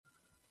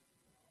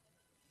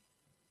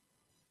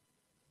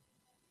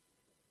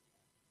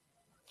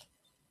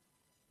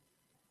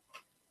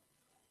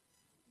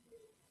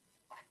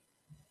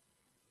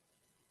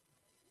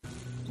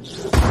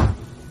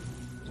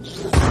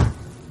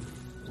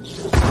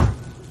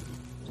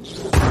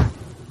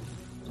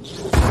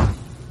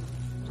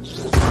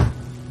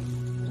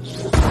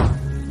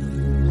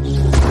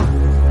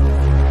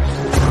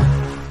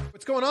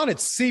on?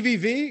 It's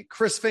CVV,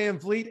 Chris Van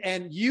Vliet,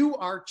 and you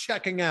are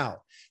checking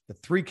out the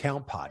 3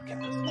 Count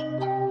Podcast.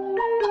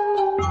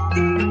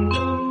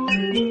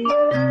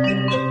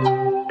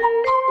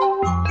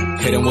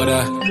 Hit him with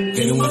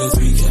a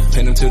 3 count.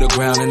 Pin him to the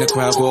ground and the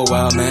crowd go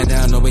wild, man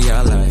down over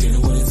y'all like. Hit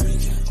him with a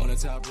 3 count. On the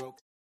top rope.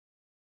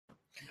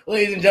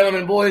 Ladies and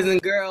gentlemen, boys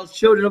and girls,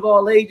 children of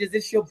all ages,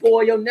 it's your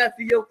boy, your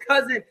nephew, your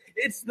cousin.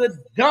 It's the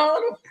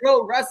Dawn of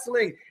Pro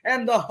Wrestling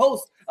and the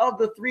host of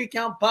the 3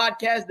 Count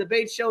Podcast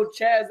debate show,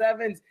 Chaz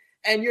Evans.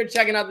 And you're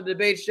checking out the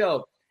debate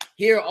show.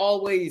 Here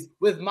always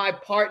with my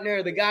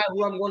partner, the guy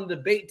who I'm going to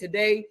debate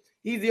today.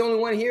 He's the only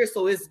one here,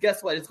 so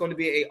guess what? It's going to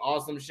be an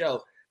awesome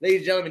show. Ladies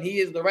and gentlemen, he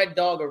is the Red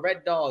Dog of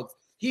Red Dogs.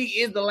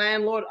 He is the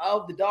landlord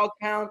of the Dog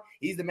Pound.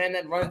 He's the man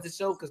that runs the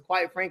show because,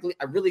 quite frankly,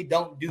 I really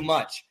don't do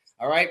much.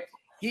 All right?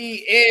 He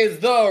is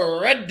the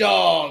Red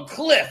Dog,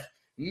 Cliff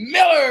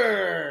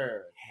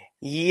Miller.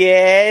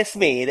 Yes,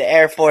 me, the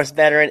Air Force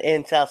veteran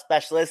intel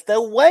specialist,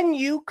 the one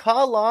you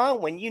call on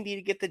when you need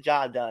to get the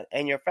job done,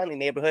 and your friendly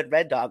neighborhood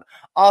Red Dog.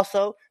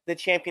 Also, the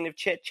champion of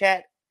chit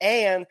chat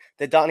and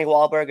the Donnie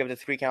Wahlberg of the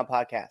 3 Count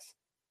Podcast.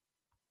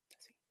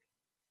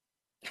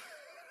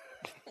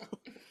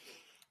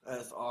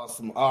 That's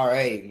awesome. All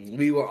right.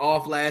 We were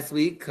off last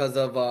week because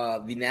of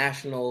the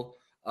national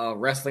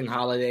wrestling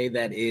holiday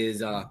that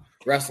is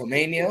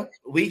WrestleMania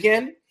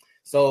weekend.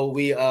 So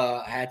we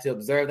had to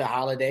observe the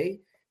holiday.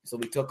 So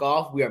we took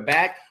off. We are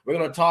back. We're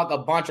going to talk a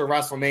bunch of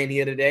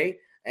WrestleMania today,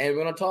 and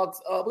we're going to talk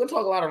a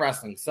lot of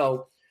wrestling.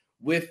 So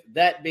with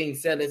that being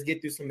said, let's get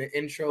through some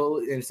intro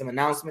and some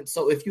announcements.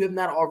 So if you have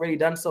not already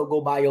done so, go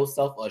buy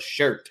yourself a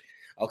shirt.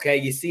 Okay,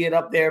 you see it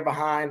up there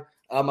behind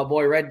my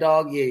boy Red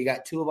Dog. Yeah, you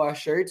got 2 of our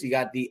shirts. You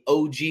got the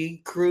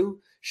OG Crew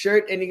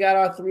shirt, and you got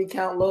our 3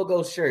 Count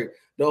logo shirt.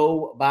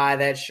 Go buy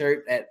that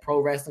shirt at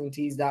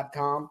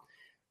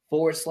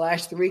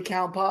prowrestlingtees.com/3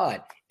 Count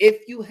Pod.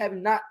 If you have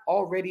not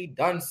already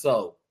done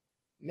so,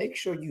 make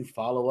sure you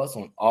follow us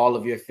on all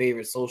of your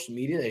favorite social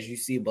media as you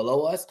see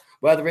below us,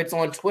 whether it's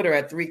on Twitter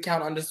at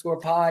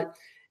 3count_pod,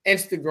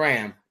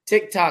 Instagram,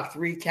 TikTok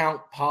 3 Count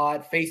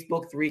Pod,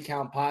 Facebook 3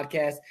 Count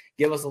Podcast.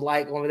 Give us a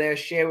like over there,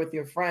 share with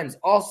your friends.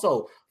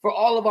 Also, for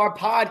all of our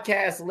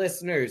podcast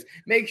listeners,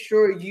 make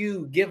sure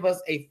you give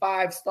us a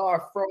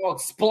 5-star frog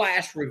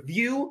splash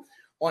review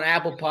on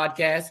Apple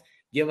Podcasts.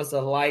 Give us a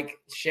like,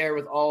 share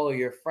with all of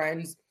your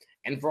friends.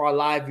 And for our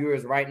live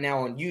viewers right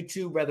now on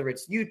YouTube, whether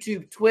it's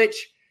YouTube,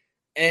 Twitch,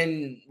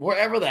 and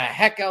wherever the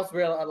heck else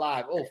we're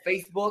live. Oh,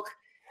 Facebook.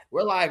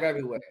 We're live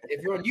everywhere.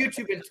 If you're on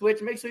YouTube and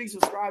Twitch, make sure you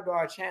subscribe to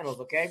our channels,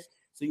 okay?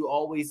 So you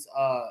always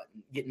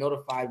get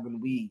notified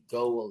when we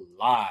go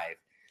live.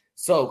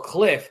 So,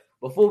 Cliff,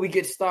 before we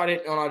get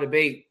started on our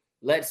debate,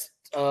 let's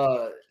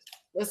go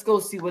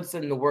see what's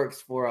in the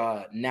works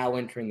for now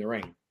entering the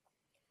ring.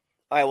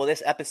 All right, well,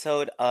 this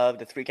episode of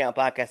the 3 Count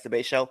Podcast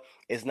debate show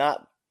is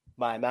not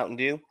by Mountain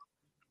Dew.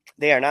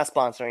 They are not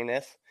sponsoring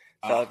this.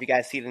 So if you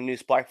guys see the new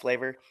Spark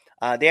flavor,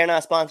 they are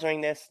not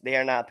sponsoring this. They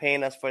are not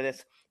paying us for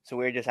this. So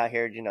we're just out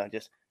here,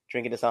 just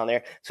drinking this on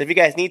there. So if you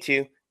guys need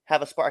to,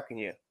 have a Spark in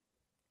you.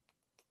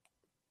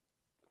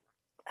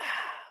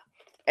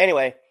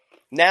 Anyway,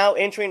 now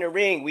entering the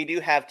ring, we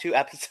do have 2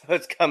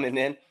 episodes coming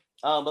in.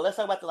 But let's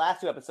talk about the last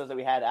 2 episodes that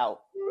we had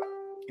out.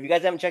 If you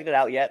guys haven't checked it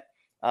out yet,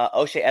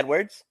 O'Shea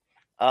Edwards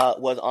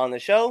was on the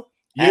show,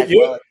 as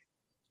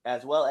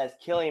well as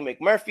Killian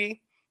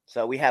McMurphy.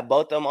 So we had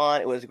both of them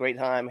on. It was a great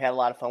time. We had a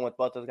lot of fun with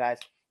both those guys.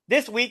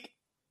 This week,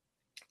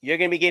 you're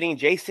going to be getting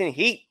Jason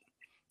Heat,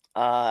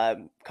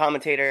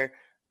 commentator,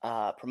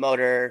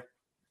 promoter,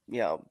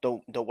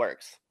 the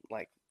works.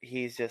 Like,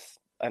 he's just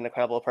an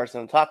incredible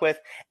person to talk with.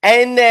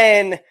 And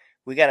then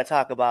we got to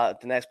talk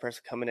about the next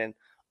person coming in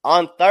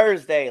on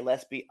Thursday.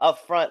 Let's be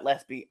upfront.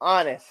 Let's be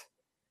honest.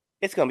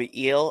 It's going to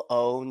be Eel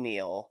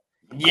O'Neill.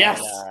 Yes.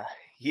 And,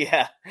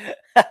 yeah.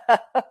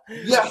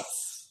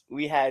 Yes.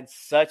 We had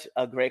such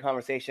a great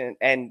conversation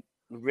and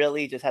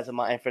really just has a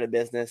mind for the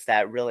business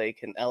that really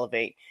can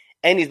elevate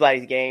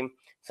anybody's game.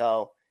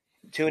 So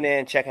tune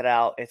in, check it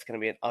out. It's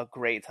going to be a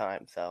great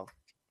time. So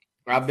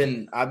I've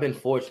been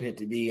fortunate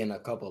to be in a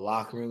couple of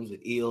locker rooms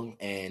with Eel,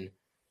 and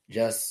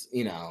just,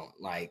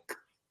 like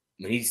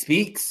when he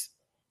speaks,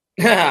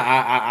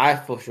 I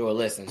for sure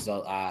listen.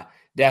 So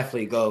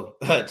definitely go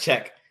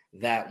check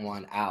that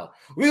one out.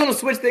 We're going to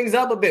switch things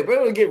up a bit. We're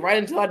going to get right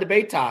into our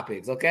debate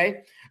topics,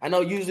 okay? I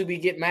know usually we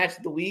get match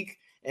of the week,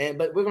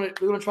 but we're going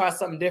to try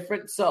something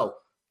different. So,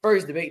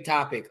 first debate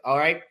topic, all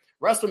right?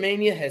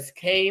 WrestleMania has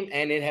came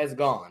and it has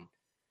gone.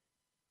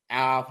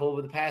 For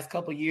over the past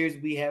couple years,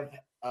 we have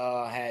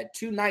had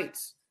 2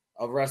 nights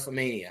of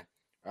WrestleMania.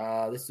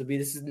 This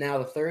is now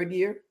the 3rd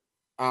year.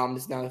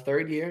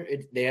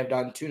 They have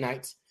done 2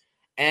 nights.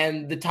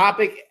 And the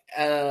topic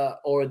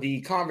or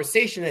the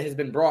conversation that has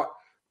been brought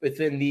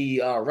within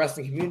the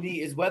wrestling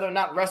community is whether or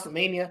not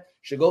WrestleMania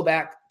should go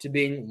back to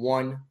being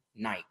 1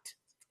 night.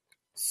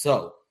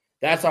 So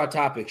that's our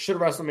topic. Should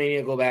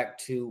WrestleMania go back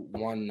to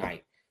 1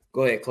 night?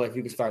 Go ahead, Cliff.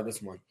 You can start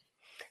this one.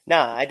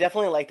 Nah, I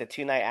definitely like the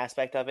 2-night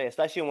aspect of it,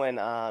 especially when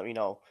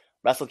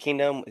Wrestle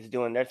Kingdom is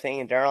doing their thing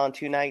and they're on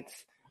 2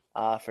 nights.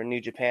 for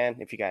New Japan.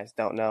 If you guys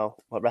don't know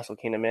what Wrestle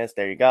Kingdom is,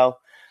 there you go.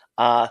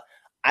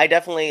 I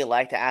definitely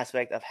like the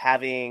aspect of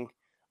having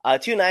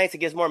 2 nights. It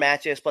gives more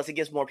matches, plus it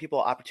gives more people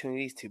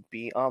opportunities to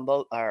be on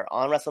both or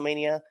on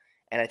WrestleMania.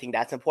 And I think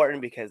that's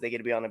important because they get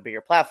to be on a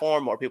bigger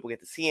platform, more people get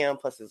to see them,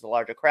 plus there's a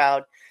larger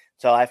crowd.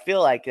 So I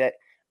feel like that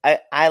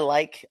I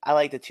like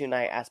the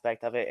 2-night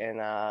aspect of it. And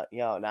now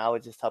I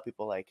would just tell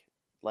people like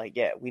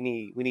yeah, we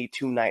need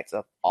 2 nights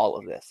of all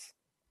of this.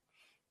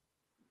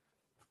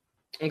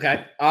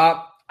 Okay.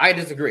 I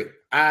disagree.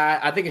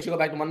 I think it should go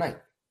back to 1 night.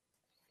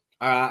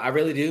 I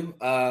really do.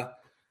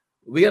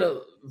 We gotta.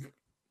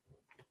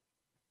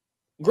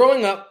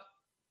 Growing up,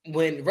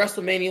 when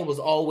WrestleMania was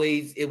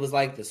always, it was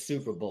like the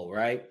Super Bowl,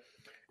 right?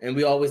 And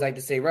we always like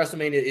to say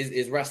WrestleMania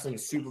is wrestling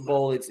Super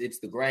Bowl. It's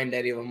the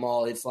granddaddy of them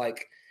all. It's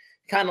like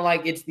kind of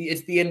like it's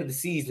the end of the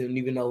season,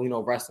 even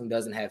though wrestling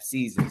doesn't have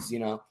seasons.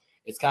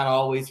 It's kind of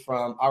always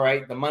from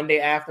the Monday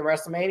after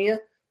WrestleMania,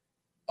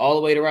 all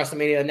the way to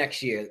WrestleMania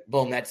next year.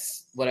 Boom,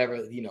 that's whatever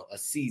a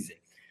season.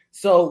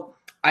 So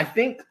I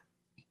think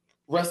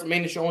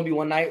WrestleMania should only be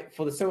 1 night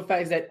for the simple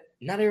fact that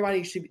not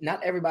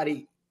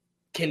everybody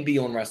can be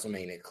on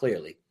WrestleMania.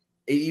 Clearly,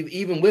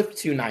 even with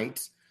 2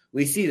 nights.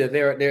 We see that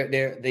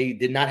they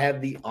did not have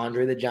the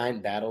Andre the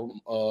Giant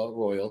Battle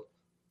Royal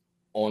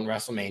on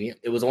WrestleMania.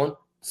 It was on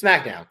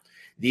SmackDown.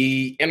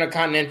 The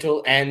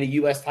Intercontinental and the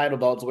U.S. title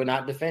belts were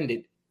not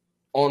defended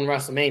on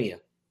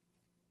WrestleMania.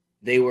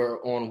 They were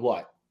on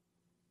what?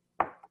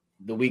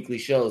 The weekly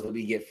shows that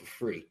we get for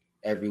free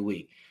every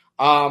week.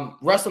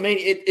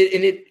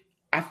 WrestleMania,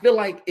 I feel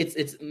like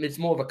it's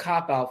more of a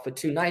cop-out for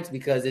 2 nights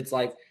because it's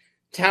like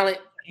talent.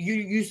 You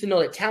used to know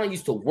that talent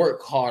used to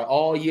work hard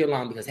all year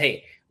long because,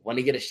 hey, want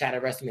to get a shot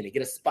at WrestleMania,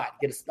 get a spot.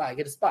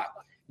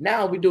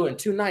 Now we're doing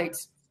 2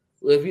 nights.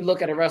 Well, if we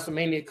look at a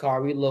WrestleMania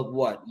card, we look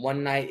what?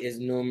 1 night is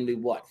normally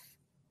what?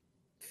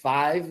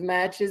 5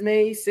 matches,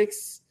 maybe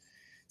 6,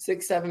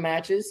 7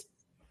 matches.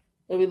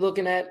 We'll be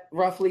looking at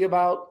roughly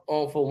about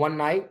for 1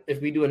 night.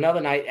 If we do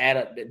another night, add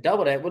up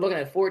double that, we're looking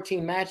at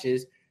 14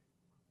 matches.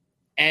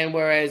 And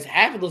whereas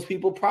half of those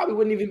people probably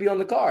wouldn't even be on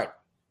the card.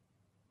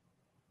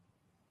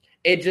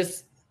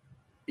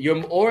 Your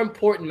more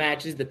important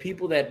matches, the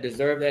people that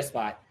deserve that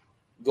spot,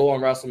 go on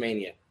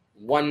WrestleMania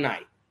 1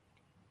 night.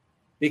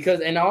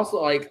 And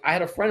also, like, I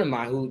had a friend of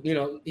mine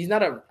who, he's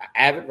not an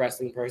avid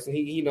wrestling person.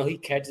 He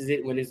catches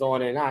it when it's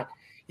on and not.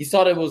 He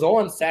saw that it was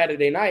on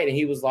Saturday night, and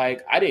he was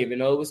like, I didn't even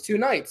know it was 2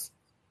 nights.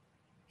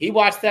 He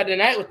watched Saturday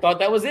night and thought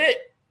that was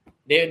it.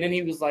 Then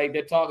he was like,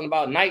 they're talking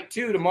about night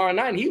 2 tomorrow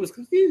night, and he was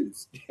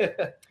confused.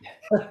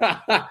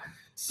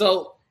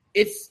 So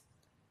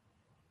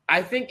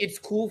I think it's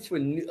cool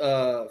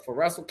for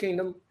Wrestle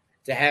Kingdom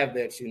to have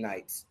their 2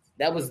 nights.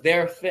 That was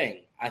their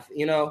thing.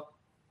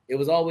 It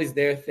was always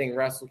their thing.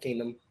 Wrestle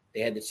Kingdom, they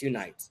had the 2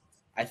 nights.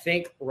 I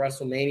think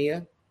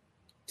WrestleMania,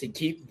 to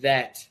keep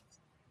that,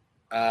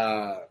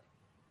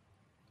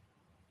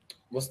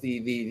 what's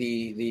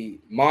the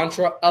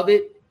mantra of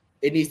it?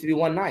 It needs to be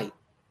 1 night.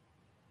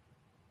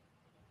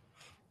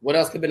 What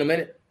else could be in a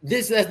minute?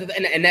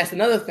 And that's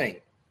another thing.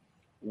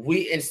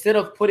 We, instead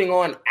of putting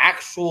on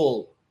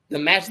the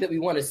match that we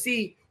want to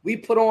see, we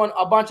put on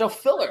a bunch of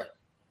filler.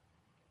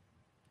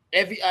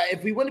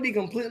 If we want to be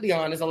completely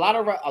honest, a lot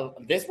of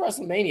this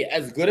WrestleMania,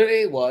 as good as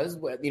it was,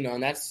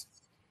 and that's,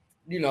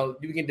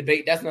 we can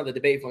debate. That's another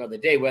debate for another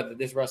day whether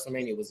this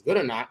WrestleMania was good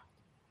or not.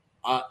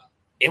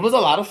 It was a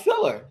lot of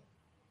filler,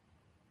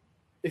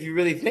 if you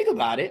really think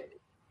about it.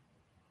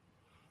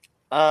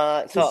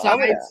 So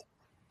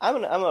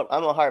I'm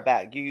gonna harp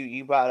back.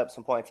 You brought up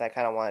some points I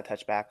kind of want to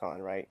touch back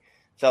on, right?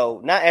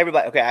 So not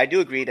everybody. Okay, I do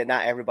agree that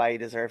not everybody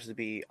deserves to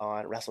be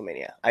on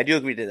WrestleMania. I do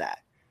agree to that,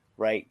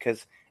 right?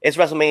 Because it's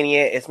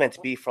WrestleMania. It's meant to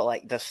be for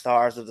like the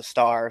stars of the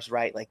stars,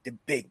 right? Like the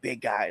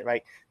big guy,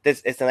 right?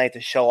 It's the night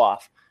to show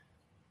off.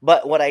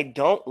 But what I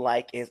don't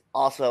like is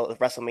also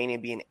WrestleMania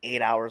being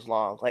 8 hours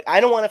long. Like I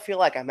don't want to feel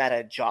like I'm at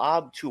a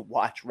job to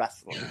watch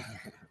wrestling,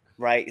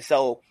 right?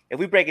 So if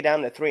we break it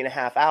down to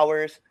 3.5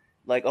 hours,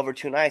 like over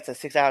 2 nights, that's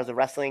 6 hours of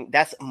wrestling.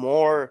 That's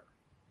more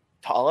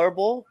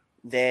tolerable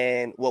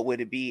than what would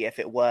it be if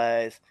it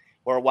was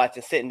we're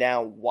sitting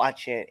down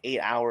watching 8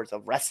 hours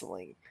of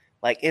wrestling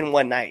like in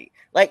 1 night.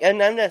 Like,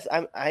 and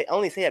I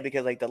only say that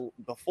because like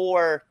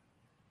before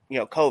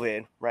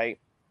COVID, right?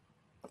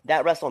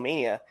 That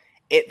WrestleMania,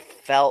 it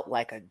felt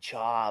like a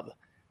job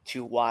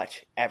to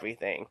watch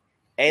everything,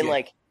 and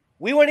like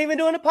we weren't even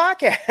doing a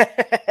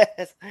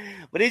podcast,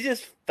 but it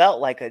just felt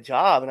like a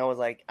job, and I was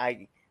like,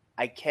 I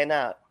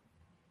cannot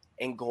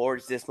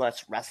engorge this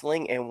much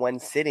wrestling in one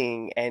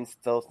sitting and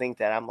still think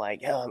that I'm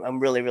like, yeah, I'm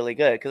really, really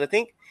good. Because I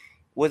think,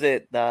 was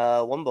it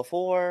the one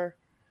before?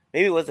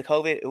 Maybe it was the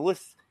COVID. It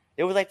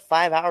was like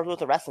 5 hours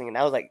worth of wrestling. And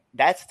I was like,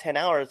 that's 10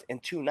 hours in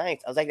 2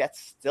 nights. I was like,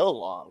 that's still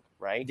long,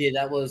 right? Yeah,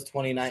 that was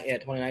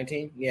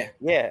 2019. Yeah.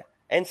 Yeah.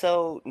 And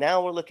so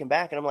now we're looking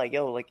back and I'm like,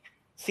 yo, like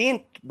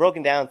seeing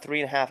broken down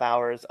 3.5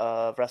 hours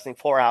of wrestling,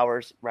 4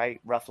 hours, right?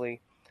 Roughly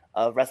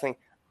of wrestling.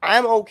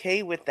 I'm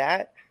okay with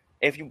that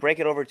if you break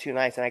it over 2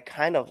 nights, and I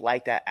kind of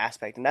like that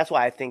aspect. And that's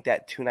why I think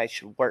that 2 nights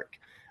should work.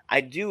 I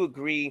do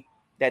agree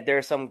that there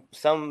are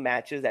some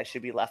matches that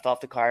should be left off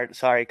the card.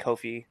 Sorry,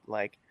 Kofi.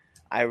 Like,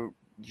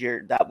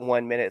 that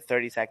 1 minute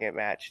 30-second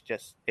match,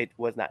 just it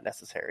was not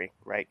necessary.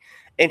 Right?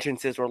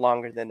 Entrances were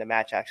longer than the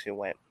match actually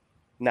went.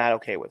 Not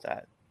okay with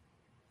that.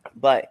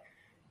 But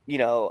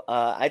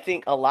I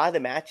think a lot of the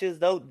matches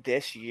though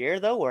this year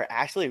though were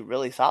actually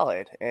really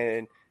solid.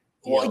 And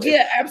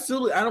yeah,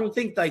 absolutely. I don't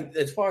think like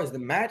as far as the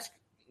matches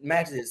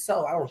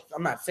itself,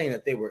 I'm not saying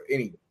that they were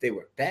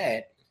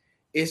bad.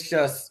 It's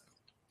just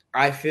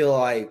I feel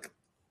like,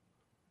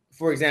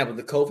 for example,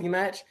 the Kofi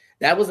match,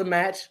 that was a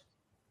match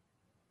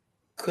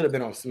could have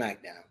been on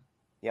SmackDown.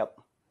 Yep.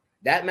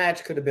 That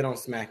match could have been on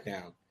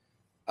SmackDown.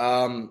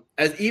 And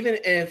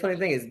funny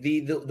thing is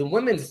the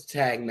women's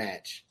tag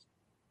match,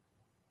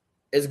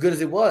 as good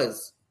as it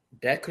was,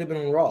 that could have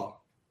been on Raw.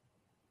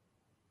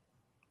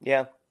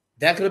 Yeah.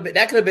 That could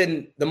have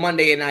been the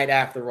Monday night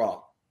after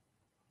Raw.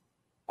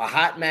 A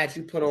hot match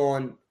you put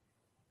on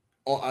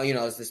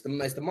it's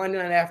the Monday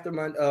night after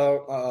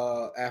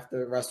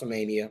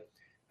WrestleMania.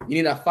 You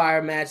need a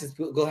fire match.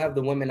 Go have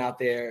the women out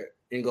there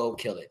and go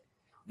kill it.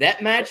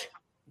 That match,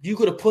 you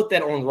could have put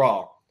that on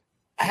Raw.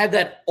 I had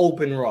that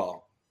open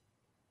Raw.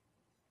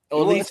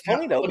 Or at least it's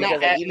funny though,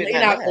 because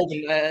not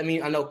open. I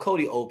mean, I know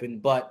Cody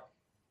opened, but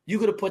you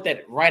could have put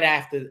that right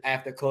after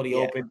Cody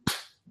opened.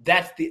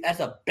 That's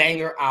a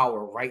banger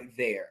hour right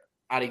there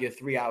out of your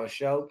 3-hour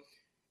show,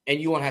 and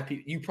you won't have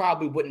people. You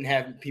probably wouldn't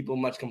have people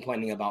much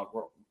complaining about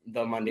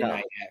the Monday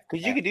night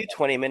because you could do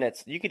 20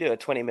 minutes. You could do a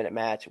 20-minute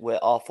match with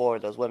all 4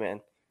 of those women,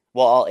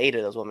 well, all 8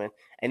 of those women,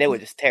 and they would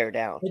just tear it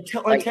down.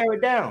 Tear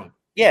it down.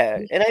 Yeah,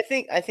 and I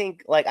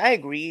think like I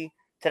agree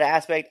to the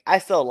aspect. I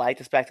still like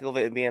the spectacle of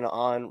it being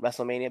on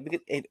WrestleMania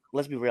because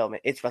let's be real, man,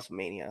 it's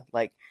WrestleMania.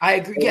 Like I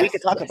agree.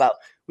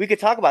 We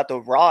could talk about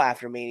the Raw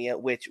after Mania,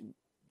 which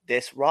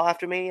this Raw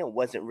after Mania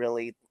wasn't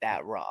really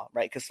that Raw,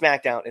 right? Because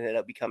SmackDown ended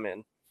up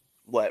becoming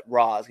what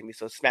Raw is gonna be.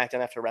 So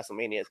SmackDown after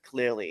WrestleMania is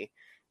clearly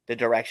the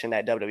direction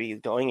that WWE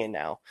is going in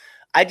now.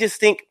 I just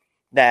think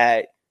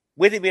that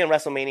with it being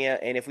WrestleMania,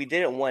 and if we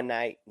did it one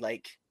night,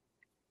 like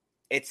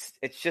it's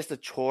just a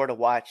chore to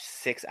watch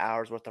 6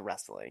 hours worth of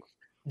wrestling.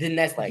 Then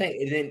that's the thing.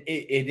 And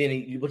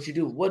then what you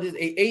do? What is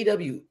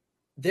AEW?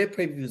 Their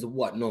pay-per-views are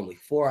what normally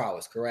 4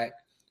 hours, correct?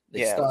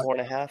 They start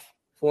 4.5.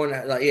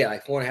 4.5. Like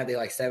 4.5. They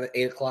like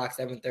 8 o'clock,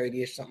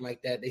 7:30 ish, something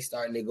like that. They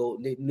start and they go.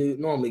 They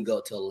normally go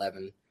till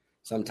 11,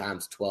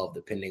 sometimes 12,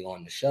 depending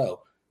on the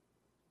show.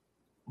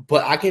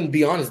 But I can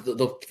be honest.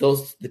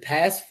 The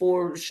past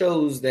 4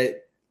 shows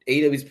that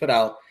AEW's put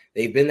out,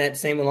 they've been that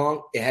same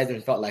long. It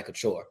hasn't felt like a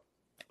chore.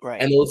 Right.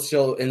 And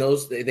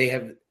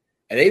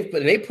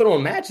they put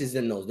on matches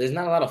in those. There's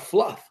not a lot of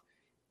fluff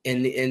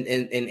in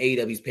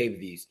AEW's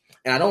pay-per-views.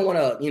 And I don't want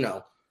to,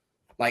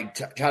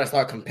 try to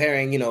start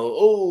comparing,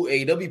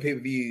 AEW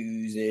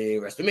pay-per-views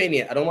and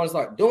WrestleMania. I don't want to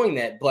start doing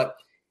that. But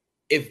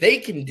if they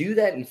can do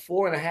that in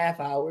 4.5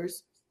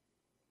 hours,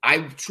 I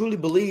truly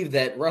believe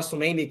that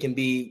WrestleMania can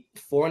be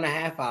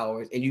 4.5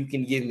 hours, and you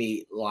can give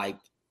me like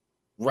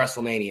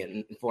WrestleMania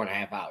in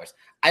 4.5 hours.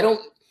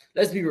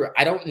 Let's be real.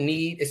 I don't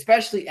need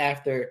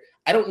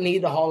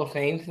the Hall of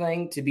Fame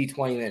thing to be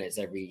 20 minutes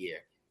every year.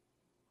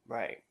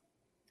 Right.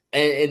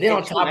 And then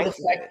on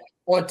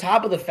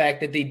top of the fact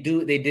that they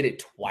did it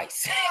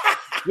twice.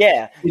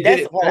 Yeah.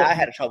 That's the part I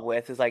had trouble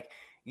with is like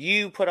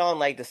you put on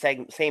like the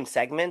same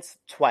segments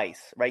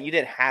twice, right? You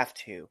didn't have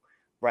to,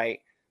 right?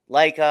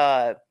 Like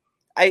I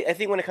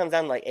think when it comes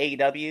down to like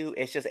AEW,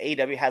 it's just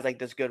AEW has like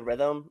this good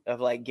rhythm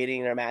of like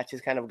getting their matches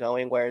kind of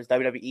going, whereas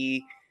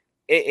WWE,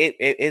 it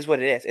is what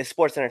it is. It's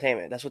sports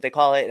entertainment. That's what they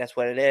call it. That's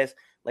what it is.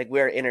 Like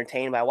we're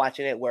entertained by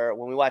watching it. Where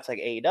when we watch like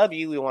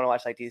AEW, we want to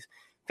watch like these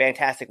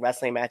fantastic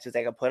wrestling matches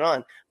they can put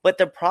on. But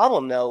the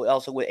problem though,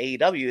 also with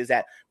AEW, is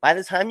that by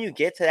the time you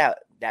get to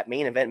that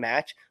main event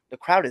match, the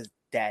crowd is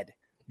dead.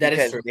 That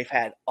is true. They've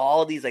had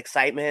all these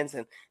excitements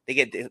and they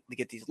get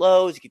these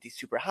lows, you get these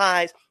super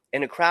highs,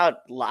 and the crowd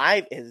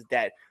live is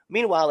dead.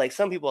 Meanwhile, like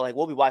some people like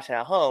we'll be watching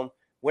at home.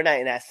 We're not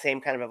in that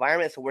same kind of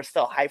environment, so we're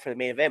still hyped for the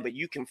main event, but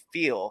you can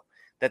feel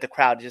that the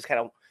crowd is just kind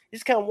of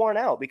worn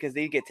out because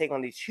they get taken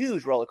on these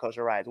huge roller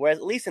coaster rides. Whereas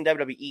at least in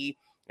WWE,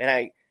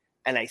 and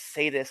I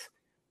say this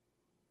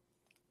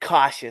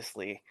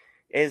cautiously,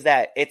 is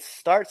that it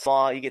starts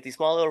small. You get these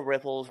small little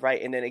ripples,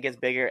 right, and then it gets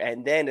bigger,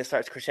 and then it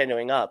starts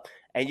crescendoing up,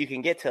 and you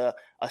can get to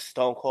a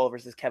Stone Cold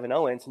versus Kevin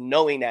Owens,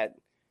 knowing that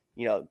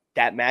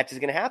that match is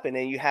going to happen,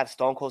 and you have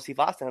Stone Cold Steve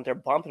Austin out there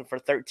bumping for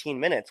 13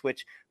 minutes.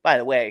 Which, by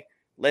the way,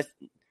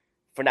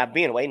 for not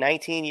being away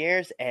 19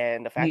 years,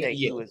 and the fact that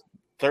he was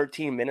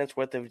 13 minutes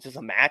worth of just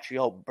a match,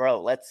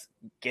 bro, let's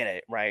get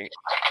it right.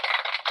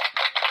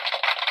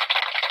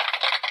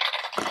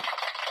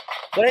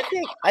 But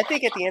I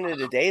think at the end of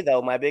the day, though,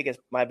 my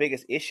biggest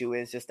issue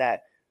is just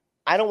that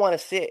I don't want to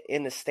sit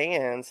in the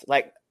stands.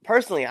 Like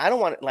personally, I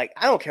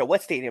don't care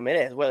what stadium it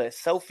is, whether it's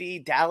Sophie,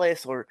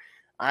 Dallas, or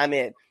I'm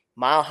at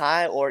Mile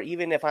High, or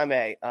even if I'm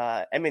at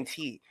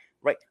M&T,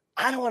 right?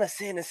 I don't want to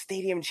sit in a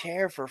stadium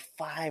chair for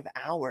 5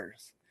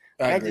 hours.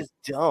 I just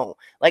don't.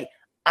 Like,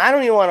 I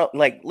don't even want to,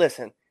 like,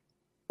 listen,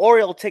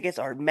 Oriole tickets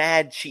are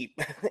mad cheap,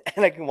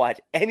 and I can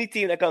watch any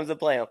team that comes to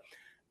play them.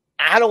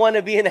 I don't want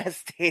to be in that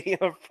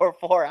stadium for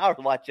 4 hours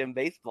watching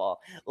baseball,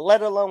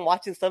 let alone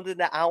watching something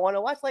that I want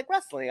to watch, like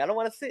wrestling. I don't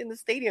want to sit in the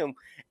stadium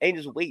and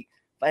just wait.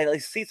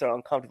 These seats are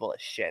uncomfortable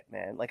as shit,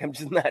 man. Like, I'm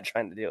just not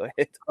trying to do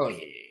it. Oh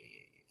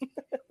yeah.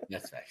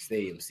 That's fact.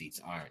 Stadium seats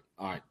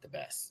aren't the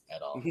best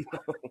at all.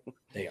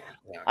 They aren't.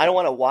 I don't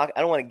want to walk.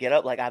 I don't want to get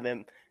up like I'm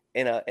in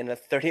a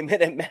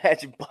 30-minute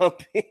match,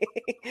 bumping,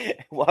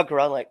 walk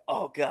around like,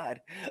 oh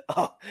god,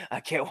 oh I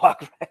can't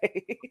walk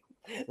right.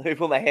 Let me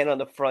put my hand on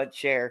the front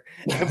chair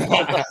and pull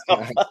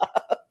myself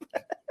up.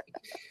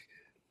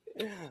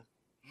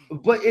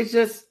 But it's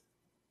just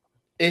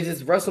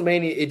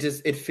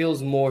WrestleMania. It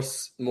feels more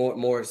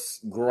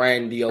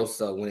grandiose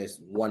when it's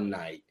one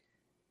night.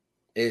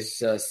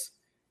 It's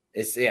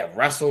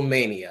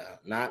WrestleMania,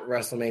 not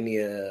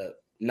WrestleMania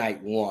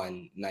night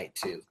 1, night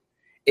 2.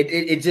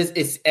 It just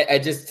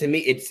to me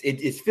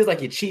it feels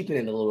like you're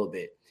cheapening it a little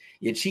bit.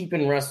 You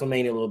cheapen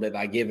WrestleMania a little bit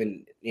by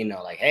giving,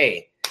 like,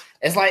 hey,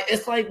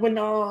 it's like when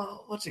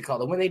what's it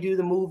called, when they do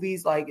the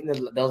movies, like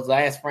those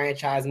last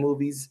franchise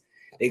movies,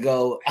 they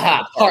go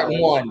part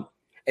 1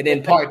 and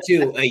then part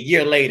 2 a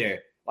year later.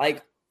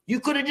 Like, you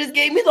could have just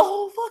gave me the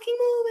whole fucking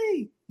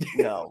movie.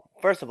 No,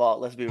 first of all,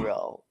 let's be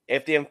real.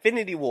 If the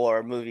Infinity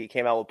War movie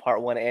came out with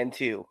part 1 and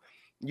 2,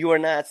 you are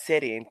not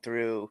sitting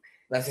through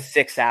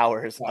 6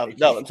 hours of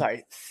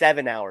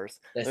 7 hours.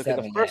 Because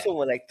the first one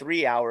was like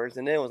 3 hours,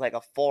 and then it was like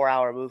a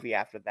 4-hour movie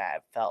after that,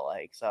 it felt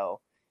like.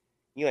 So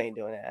you ain't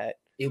doing that.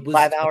 It was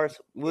 5 hours.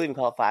 We'll even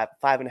call it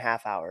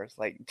 5.5 hours,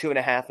 like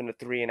 2.5 and a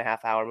 3.5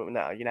 hour movie.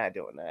 No, you're not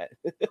doing that.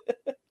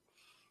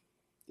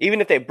 Even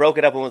if they broke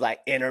it up and was like,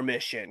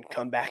 intermission,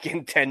 come back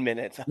in 10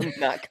 minutes. I'm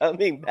not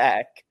coming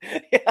back.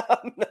 Yeah,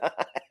 I'm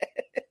not.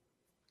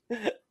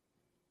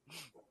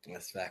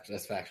 That's factual.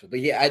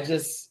 But yeah,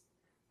 that's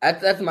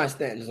my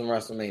stance on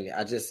WrestleMania.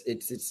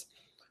 It's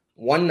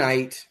one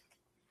night,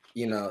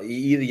 either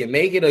you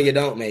make it or you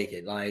don't make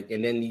it. Like,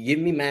 and then you give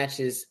me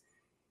matches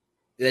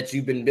that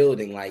you've been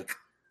building. Like,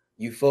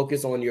 you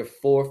focus on your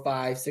 4,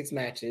 5, 6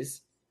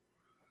 matches,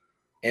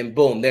 and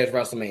boom, there's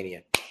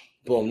WrestleMania.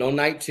 Boom, no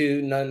night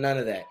 2, none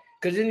of that.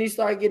 Because then you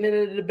start getting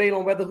into the debate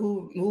on whether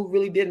who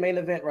really did main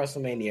event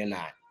WrestleMania or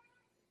not.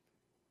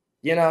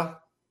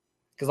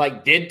 Because,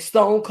 like, did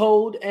Stone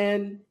Cold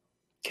and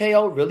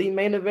KO really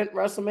main event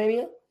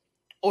WrestleMania?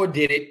 Or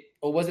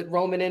was it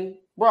Roman and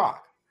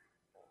Brock?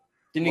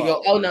 Then you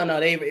go, oh, no,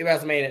 they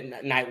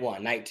WrestleMania night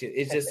 1, night 2.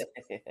 It's just,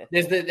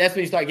 that's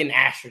when you start getting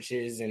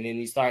asterisks, and then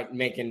you start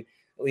making,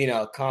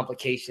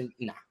 complication.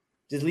 Nah,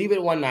 just leave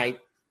it one night,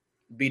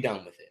 be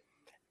done with it.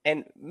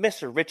 And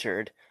Mr.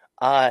 Richard,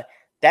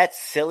 that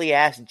silly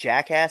ass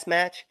jackass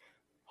match,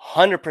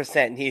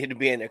 100% needed to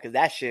be in there because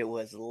that shit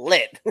was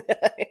lit.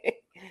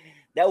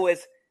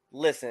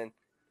 Listen,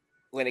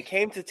 when it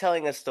came to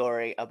telling a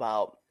story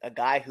about a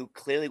guy who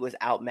clearly was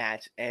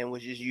outmatched and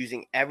was just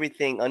using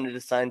everything under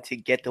the sun to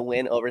get the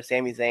win over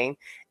Sami Zayn,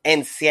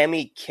 and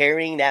Sami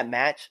carrying that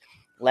match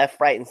left,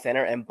 right, and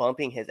center and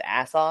bumping his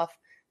ass off,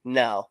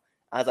 no.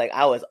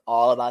 I was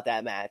all about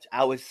that match.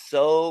 I was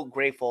so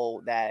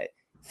grateful that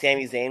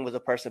Sami Zayn was a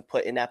person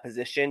put in that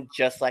position,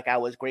 just like I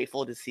was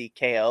grateful to see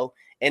KO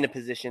in a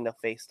position to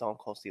face Stone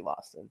Cold Steve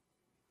Austin.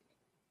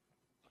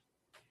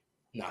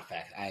 Not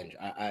fact.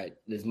 I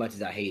as much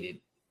as I hated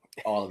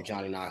all of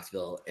Johnny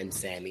Knoxville and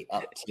Sami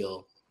up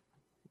till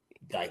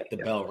like the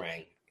bell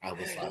rang, I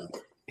was like,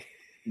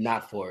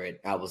 not for it.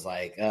 I was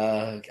like,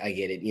 I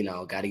get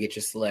it. Got to get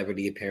your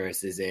celebrity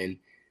appearances in.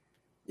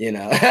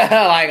 Like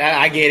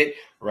I get it.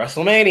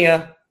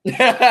 WrestleMania,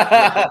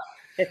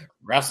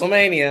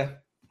 WrestleMania.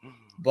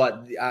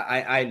 But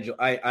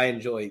I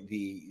enjoy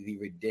the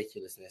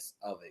ridiculousness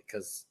of it,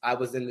 because I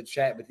was in the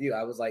chat with you.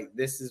 I was like,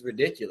 this is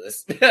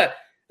ridiculous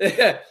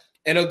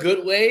in a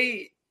good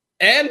way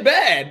and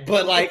bad,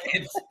 but like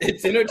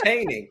it's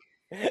entertaining.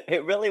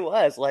 It really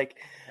was. Like,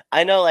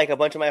 I know like a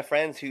bunch of my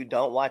friends who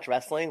don't watch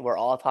wrestling were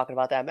all talking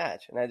about that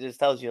match, and that just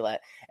tells you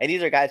that. And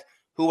these are guys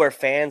who were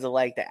fans of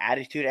like the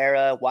Attitude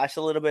Era, watched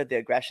a little bit of the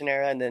Aggression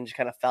Era, and then just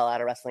kind of fell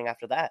out of wrestling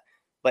after that.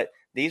 But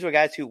these were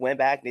guys who went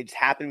back. They just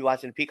happened to be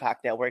watching the Peacock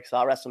Network,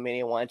 saw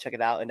WrestleMania 1, check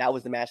it out, and that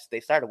was the match that they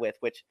started with,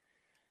 which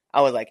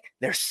I was like,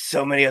 there's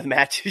so many other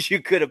matches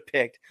you could have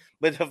picked.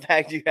 But the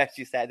fact you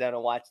actually sat down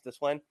and watched this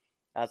one,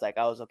 I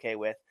was okay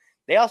with.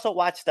 They also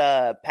watched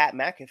Pat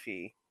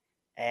McAfee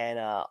and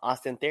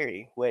Austin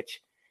Theory,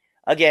 which,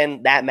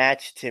 again, that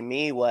match to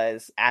me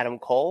was Adam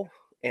Cole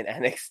in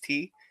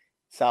NXT.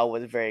 So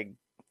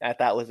I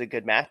thought it was a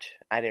good match.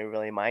 I didn't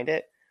really mind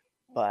it,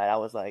 but I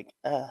was like,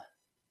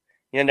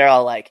 And they're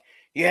all like,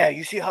 yeah,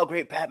 you see how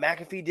great Pat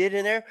McAfee did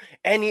in there?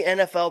 Any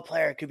NFL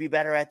player could be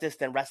better at this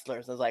than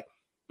wrestlers. I was like,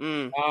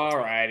 all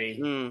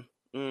righty.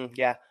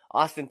 Yeah,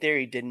 Austin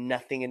Theory did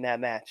nothing in that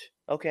match.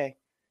 Okay,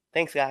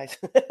 thanks, guys.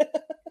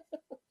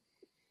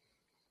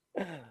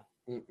 But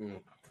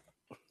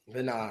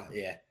nah,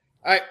 yeah.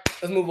 All right,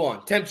 let's move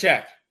on. Temp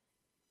check.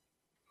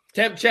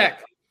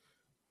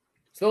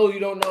 So you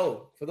don't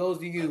know, for those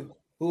of you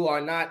who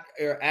are not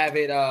your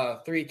avid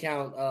 3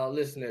 count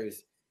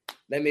listeners,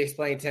 let me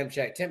explain Temp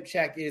Check. Temp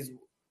Check is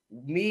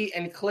me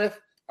and Cliff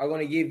are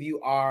going to give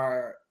you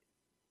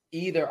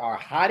either our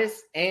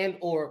hottest and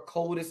or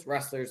coldest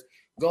wrestlers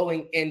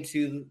going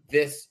into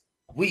this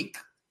week.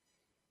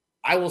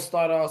 I will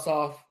start us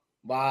off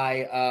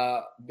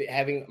by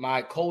having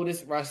my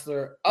coldest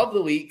wrestler of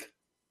the week,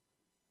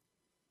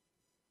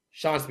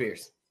 Shawn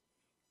Spears.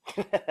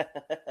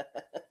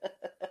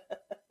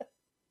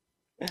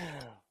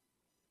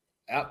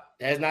 Yep,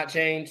 has not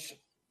changed.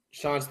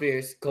 Shawn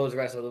Spears, coldest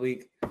wrestler of the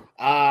week.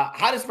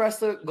 Hottest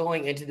wrestler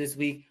going into this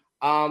week.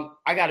 I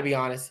got to be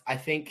honest. I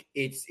think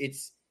it's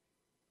it's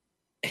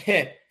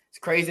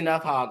crazy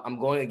enough how I'm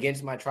going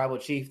against my tribal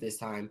chief this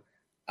time.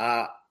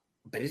 But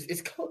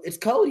it's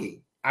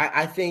Cody.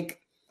 I think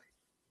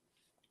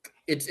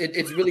it's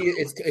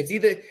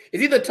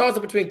either a toss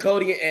up between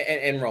Cody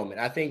and Roman.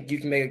 I think you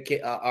can make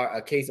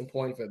a case in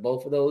point for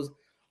both of those,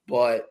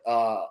 but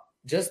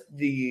just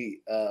the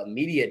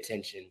media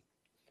attention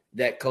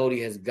that Cody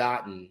has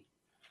gotten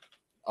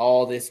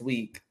all this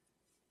week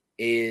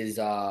is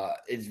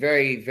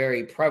very,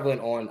 very prevalent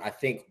on, I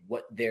think,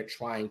 what they're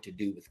trying to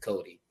do with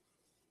Cody,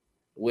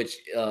 which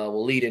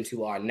will lead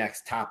into our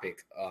next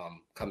topic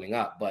coming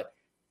up. But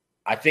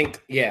I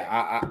think,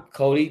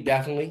 Cody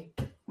definitely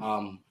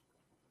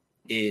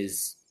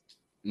is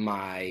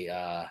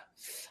my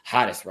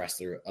hottest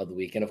wrestler of the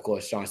week. And, of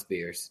course, Shawn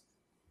Spears,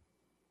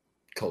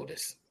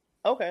 coldest.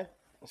 Okay.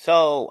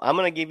 So I'm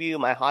going to give you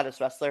my hottest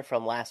wrestler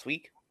from last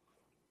week.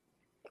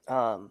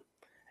 And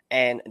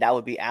that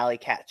would be Allie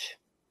Katch.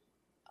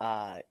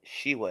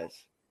 She was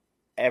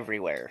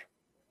everywhere.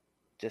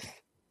 Just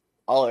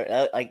all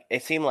like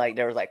it seemed like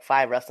there was like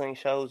 5 wrestling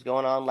shows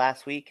going on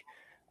last week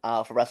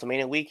for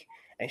WrestleMania week,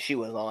 and she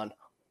was on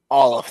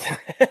all of them.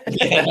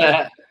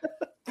 Yeah.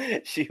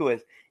 She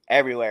was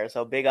everywhere.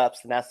 So big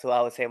ups, and that's who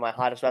I would say my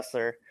hottest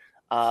wrestler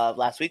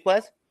last week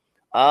was.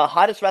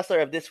 Hottest wrestler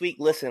of this week.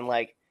 Listen,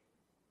 like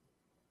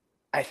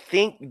I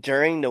think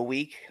during the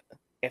week,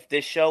 if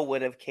this show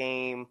would have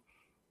came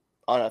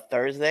on a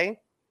Thursday,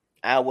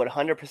 I would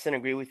 100%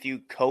 agree with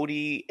you.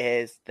 Cody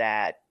is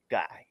that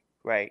guy,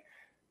 right?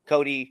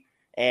 Cody,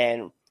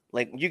 and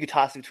like you could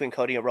toss it between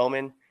Cody and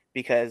Roman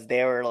because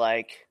they were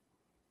like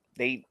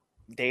they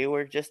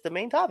were just the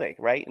main topic,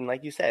 right? And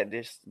like you said,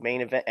 this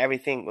main event,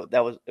 everything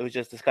it was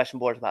just discussion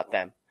boards about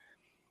them.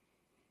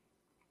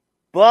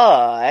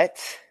 But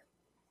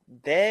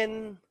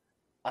then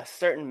a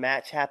certain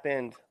match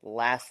happened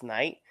last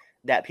night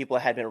that people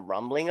had been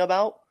rumbling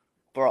about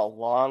for a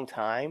long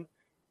time.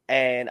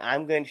 And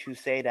I'm going to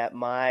say that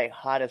my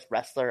hottest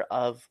wrestler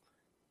of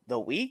the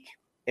week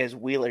is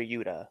Wheeler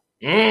Yuta.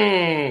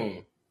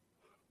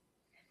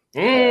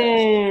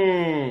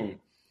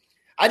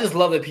 I just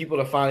love that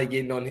people are finally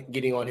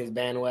getting on his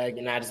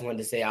bandwagon. I just wanted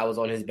to say I was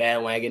on his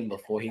bandwagon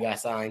before he got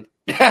signed.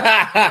 Like,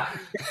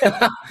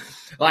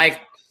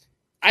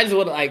 I just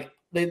want to like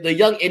the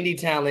young indie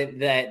talent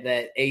that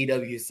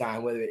AEW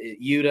signed, whether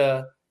it's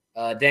Yuta,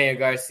 Daniel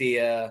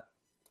Garcia,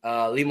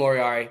 Lee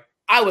Moriarty.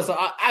 I was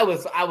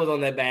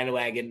on that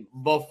bandwagon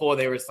before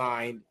they were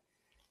signed.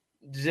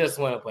 Just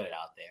want to put it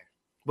out there.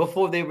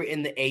 Before they were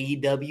in the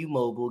AEW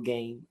mobile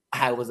game,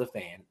 I was a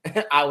fan.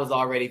 I was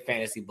already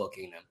fantasy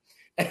booking them.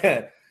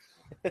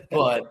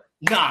 But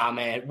nah,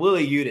 man, Wheeler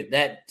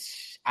Yuta.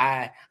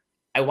 I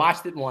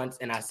watched it once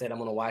and I said I'm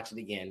gonna watch it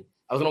again.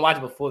 I was gonna watch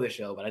it before the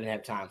show, but I didn't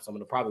have time, so I'm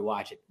gonna probably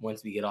watch it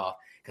once we get off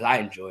because I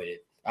enjoyed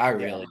it. I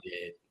really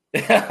did.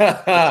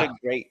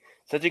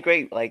 Such a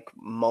great like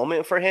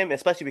moment for him,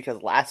 especially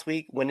because last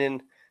week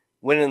winning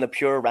the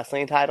pure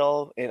wrestling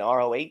title in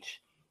ROH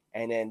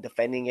and then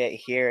defending it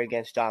here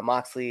against Jon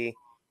Moxley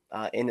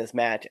in this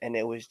match, and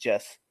it was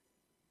just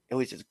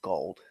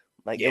gold.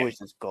 Like It was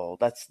just gold.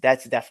 That's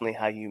definitely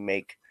how you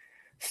make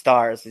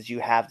stars, is you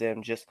have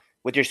them just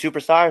with your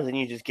superstars and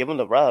you just give them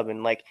the rub.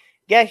 And like,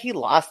 yeah, he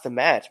lost the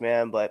match,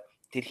 man, but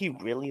did he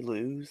really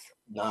lose?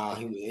 No,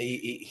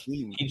 he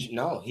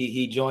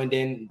joined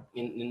in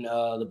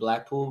the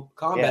Blackpool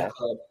Combat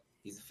Club.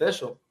 He's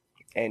official,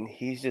 and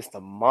he's just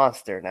a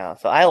monster now.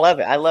 So I love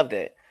it. I loved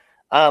it.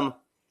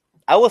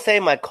 I will say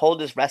my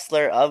coldest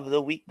wrestler of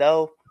the week,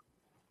 though,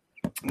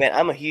 man,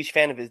 I'm a huge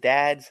fan of his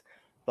dad's,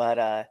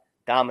 but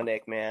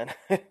Dominic, man,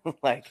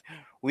 like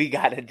we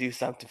got to do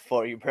something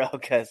for you, bro,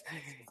 because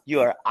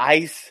you are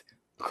ice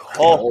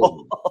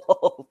cold.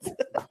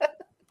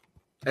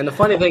 And the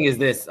funny thing is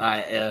this,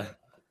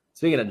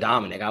 speaking of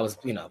Dominic, I was,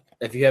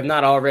 if you have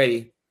not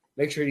already,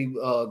 make sure you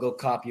go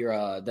cop your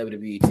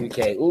WWE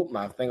 2K. Oop,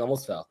 my thing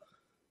almost fell.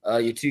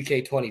 Your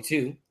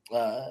 2K22.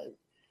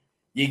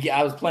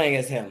 I was playing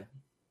as him.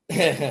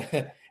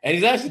 And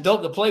he's actually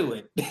dope to play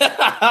with.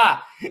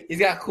 He's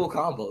got cool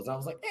combos. I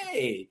was like,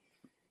 hey.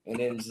 And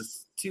then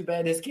just too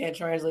bad this can't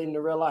translate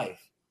into real life.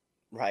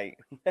 Right.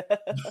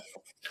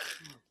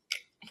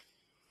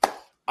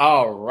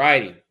 All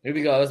righty. Here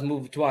we go. Let's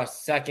move to our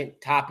second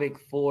topic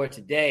for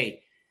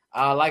today.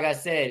 Like I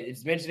said,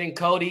 it's mentioning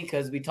Cody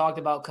because we talked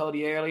about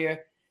Cody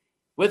earlier.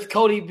 With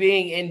Cody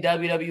being in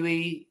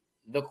WWE,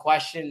 the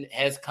question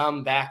has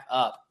come back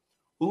up.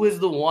 Who is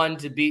the one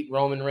to beat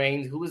Roman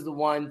Reigns? Who is the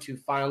one to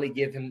finally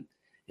give him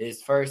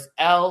His first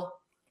L,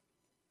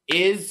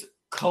 is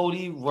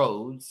Cody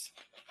Rhodes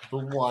the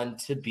one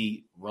to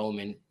beat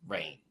Roman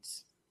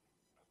Reigns?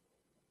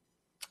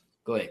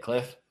 Go ahead,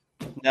 Cliff.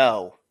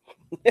 No.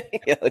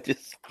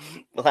 Just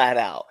flat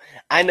out.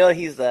 I know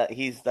he's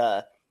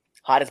the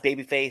hottest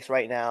babyface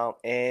right now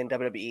in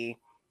WWE.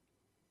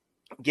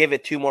 Give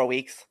it 2 more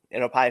weeks, and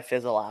it'll probably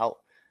fizzle out.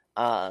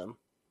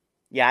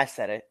 Yeah, I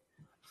said it.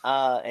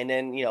 And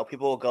then,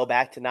 people will go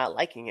back to not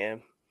liking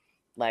him.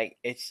 Like,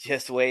 it's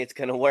just the way it's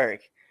going to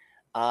work.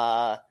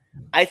 I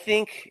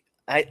think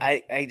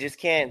I just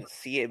can't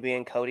see it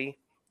being Cody.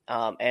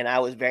 And I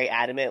was very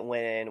adamant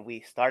when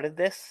we started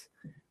this,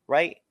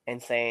 right?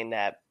 And saying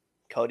that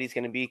Cody's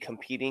going to be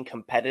competing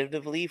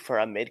competitively for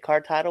a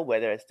mid-card title,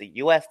 whether it's the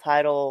U.S.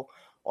 title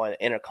or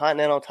the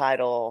Intercontinental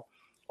title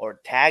or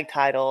tag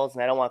titles.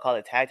 And I don't want to call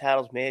it tag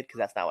titles mid because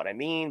that's not what I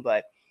mean.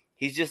 But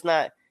he's just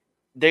not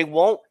 – they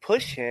won't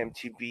push him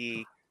to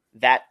be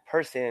that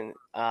person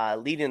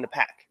leading the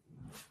pack.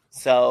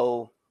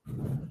 So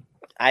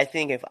I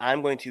think if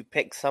I'm going to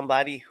pick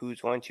somebody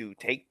who's going to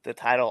take the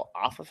title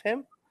off of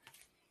him,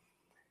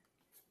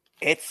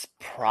 it's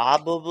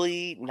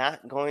probably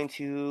not going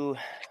to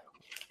 –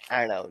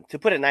 I don't know. To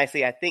put it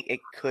nicely, I think it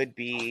could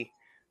be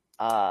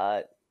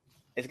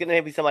it's going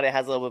to be somebody that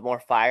has a little bit more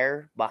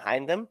fire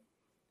behind them.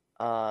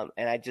 And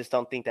I just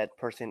don't think that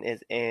person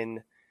is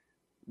in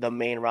the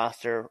main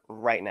roster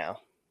right now.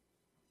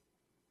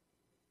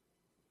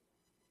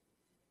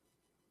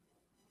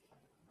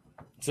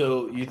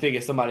 So you think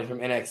it's somebody from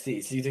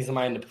NXT. So you think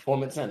somebody in the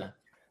Performance Center?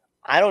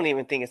 I don't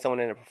even think it's someone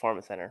in the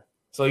Performance Center.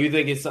 So you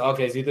think it's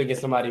okay, so you think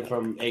it's somebody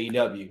from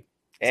AEW.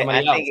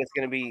 Somebody else think it's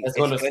going to be that's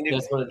going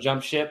to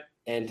jump ship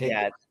and take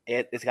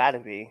it's got to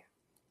be.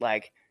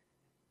 Like,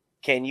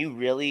 can you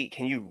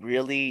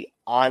really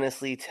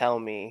honestly tell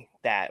me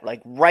that,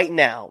 like, right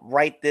now,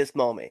 right this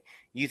moment,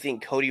 you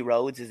think Cody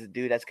Rhodes is the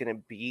dude that's going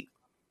to beat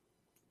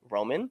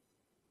Roman?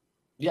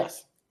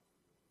 Yes.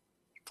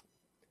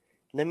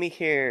 Let me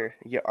hear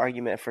your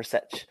argument for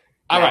such.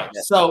 All right,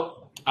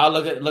 so I'll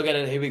look at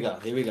it. Here we go.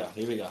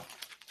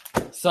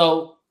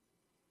 So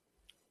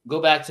go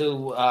back to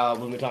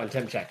when we were talking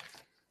Tim Check.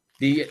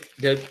 The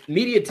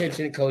media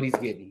attention Cody's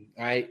getting,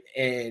 all right?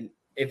 And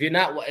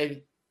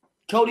if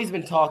Cody's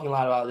been talking a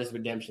lot about this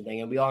redemption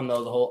thing, and we all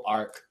know the whole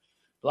arc,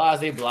 blah.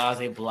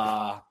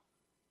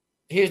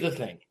 Here's the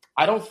thing.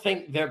 I don't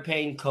think they're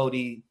paying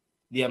Cody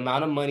the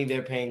amount of money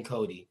they're paying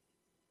Cody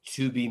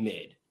to be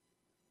mid.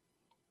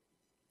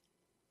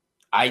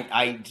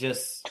 I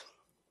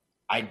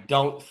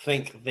don't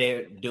think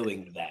they're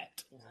doing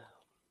that.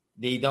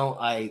 They don't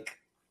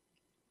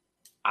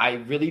I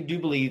really do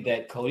believe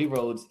that Cody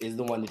Rhodes is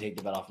the one to take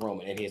the belt off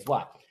Roman, and here's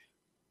why.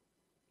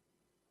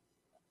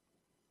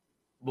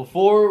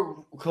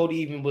 Before Cody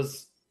even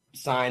was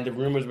signed, the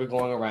rumors were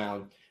going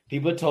around. They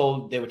were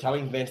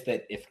telling Vince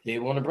that if they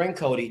want to bring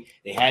Cody,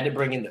 they had to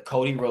bring in the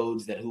Cody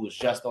Rhodes who was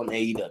just on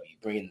AEW,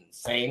 bringing the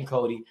same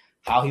Cody,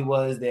 how he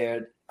was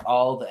there,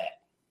 all that.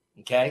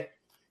 Okay?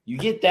 You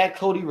get that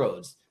Cody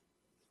Rhodes,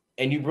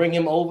 and you bring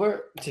him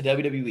over to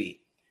WWE.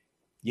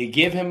 You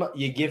give him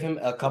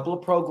a couple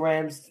of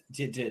programs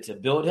to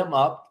build him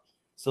up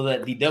so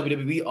that the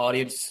WWE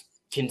audience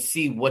can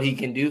see what he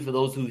can do for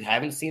those who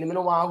haven't seen him in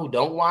a while, who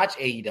don't watch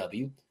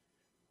AEW.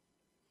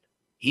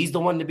 He's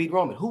the one to beat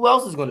Roman. Who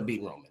else is going to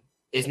beat Roman?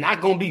 It's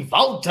not going to be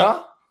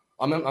Volta.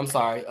 I'm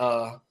sorry.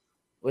 I'm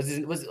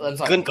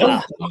sorry.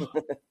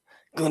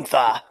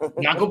 Gunther.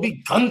 Not going to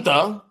be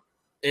Gunther.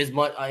 Is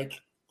much like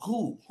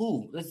who?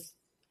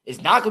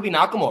 It's not going to be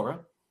Nakamura.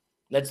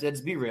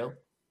 Let's be real.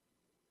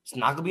 It's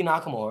not gonna be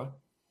Nakamura.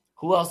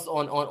 Who else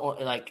on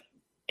like?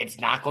 It's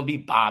not gonna be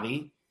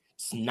Bobby.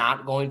 It's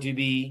not going to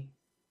be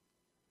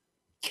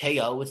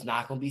KO. It's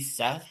not gonna be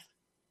Seth.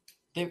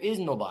 There is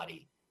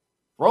nobody.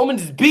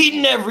 Roman's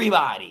beating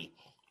everybody.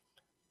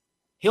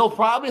 He'll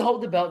probably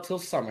hold the belt till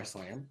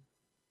SummerSlam.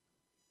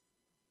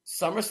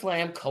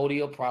 SummerSlam, Cody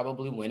will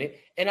probably win it.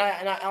 And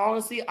I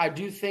honestly, I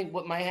do think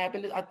what might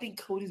happen is I think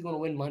Cody's gonna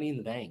win Money in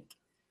the Bank.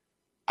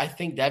 I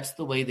think that's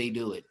the way they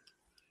do it.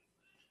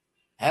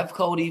 Have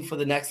Cody for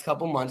the next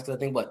couple months because I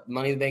think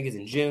Money in the Bank is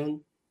in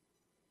June.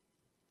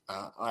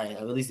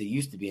 At least it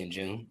used to be in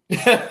June.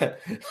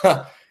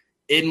 Money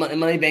in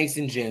the Bank's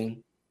in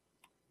June.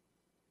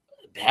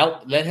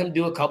 Let him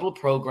do a couple of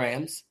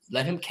programs.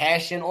 Let him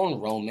cash in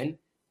on Roman.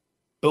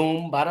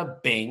 Boom,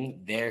 bada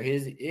bing. There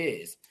his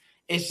is.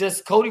 It's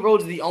just Cody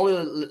Rhodes is the only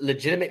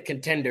legitimate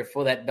contender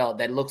for that belt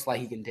that looks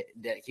like he can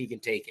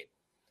take it.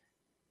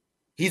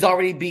 He's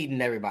already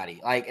beaten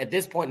everybody. Like at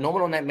this point, no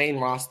one on that main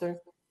roster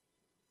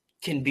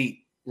can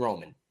beat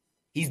Roman.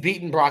 He's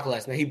beaten Brock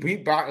Lesnar. He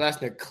beat Brock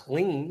Lesnar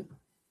clean.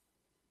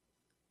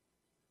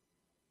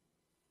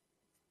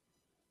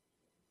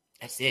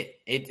 That's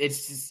it.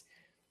 It's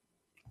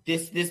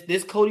just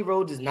this Cody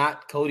Rhodes is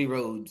not Cody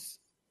Rhodes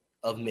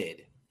of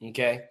mid.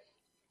 Okay,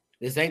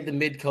 this ain't the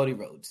mid Cody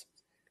Rhodes.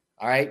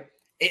 All right,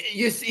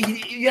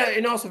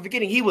 and also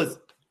forgetting he was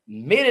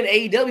mid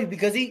in AEW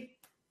because he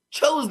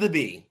chose to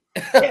be.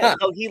 Yeah,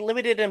 so he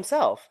limited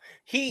himself.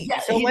 Yeah,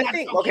 So he's my not.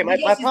 thing. Okay, Okay, my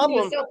yes, he's doing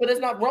problem. himself, but it's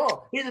not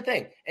wrong. Here's the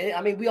thing, and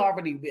I mean, we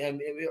already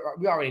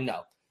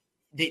know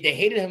they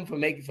hated him for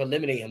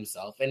limiting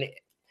himself, and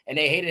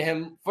they hated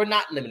him for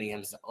not limiting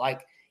himself.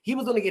 Like he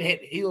was going to get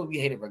hit. He will be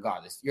hated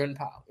regardless. You're in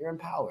power. You're in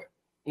power.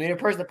 When you're a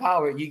person of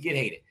power, you get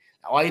hated.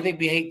 Now, why do you think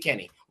we hate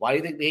Kenny? Why do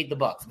you think we hate the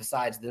Bucks?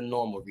 Besides the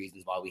normal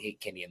reasons why we hate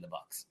Kenny and the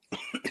Bucks,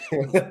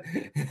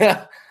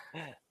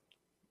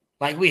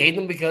 like we hate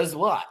them because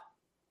what?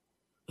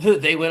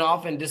 They went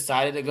off and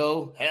decided to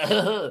go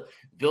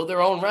build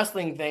their own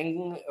wrestling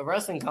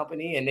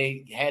company, and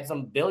they had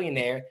some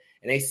billionaire,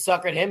 and they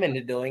suckered him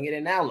into doing it,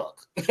 and now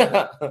look.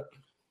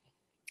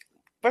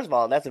 First of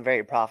all, that's a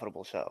very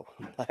profitable show.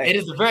 It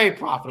is a very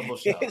profitable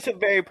show. It's a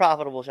very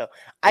profitable show.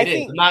 I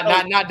think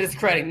not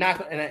discrediting,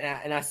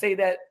 and I say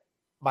that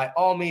by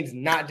all means,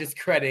 not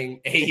discrediting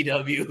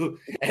AEW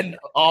and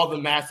all the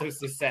massive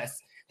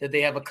success that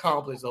they have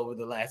accomplished over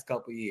the last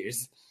couple of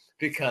years,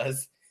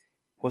 because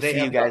we'll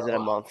see you guys in a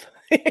month.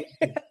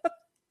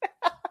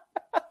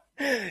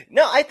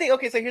 No, I think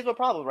okay. So here's my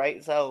problem,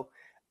 right? So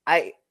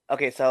I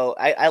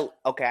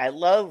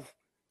love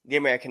the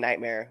American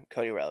Nightmare,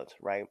 Cody Rhodes,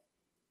 right?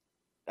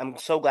 I'm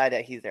so glad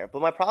that he's there.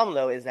 But my problem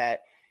though is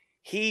that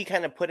he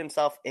kind of put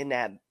himself in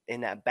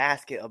that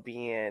basket of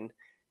being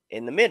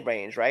in the mid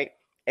range, right?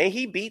 And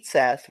he beat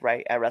Seth,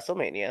 right, at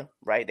WrestleMania,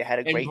 right? They had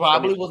a great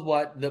probably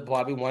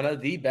one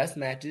of the best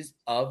matches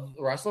of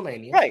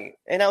WrestleMania. Right.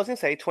 And I was gonna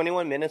say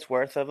 21 minutes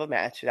worth of a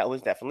match. That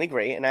was definitely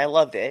great, and I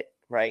loved it,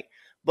 right?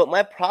 But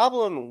my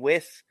problem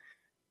with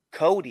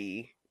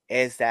Cody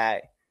is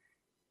that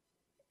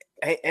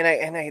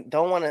I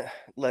don't want to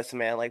listen,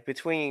 man, like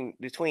between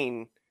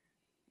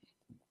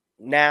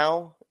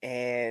now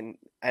and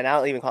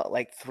I'll even call it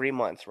like 3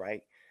 months,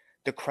 right?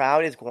 The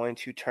crowd is going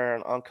to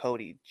turn on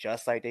Cody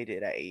just like they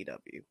did at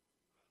AEW.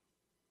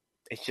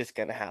 It's just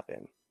going to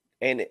happen.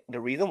 And the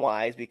reason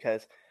why is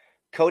because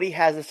Cody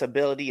has this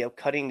ability of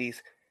cutting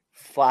these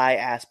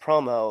fly-ass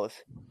promos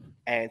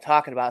and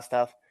talking about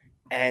stuff.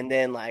 And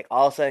then, like,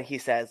 all of a sudden he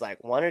says,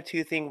 like, one or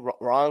two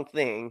wrong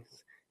things.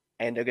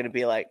 And they're going to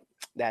be like,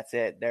 that's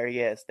it. There he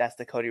is. That's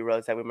the Cody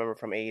Rhodes that we remember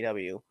from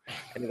AEW.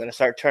 And they're going to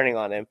start turning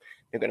on him.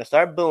 They're going to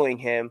start booing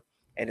him.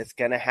 And it's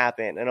going to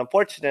happen. And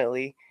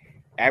unfortunately,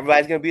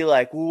 everybody's going to be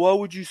like, well, why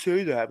would you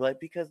say that? Like,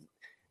 because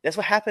that's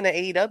what happened at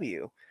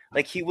AEW.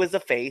 Like, he was the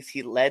face.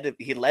 He led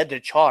the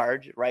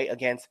charge, right,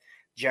 against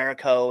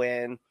Jericho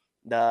and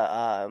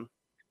the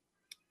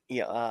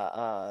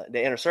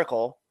Inner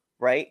Circle,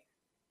 right?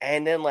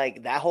 And then,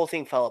 like, that whole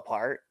thing fell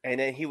apart. And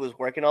then he was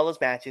working all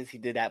those matches. He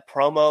did that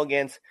promo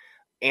against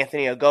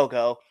Anthony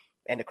Ogogo,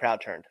 and the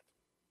crowd turned.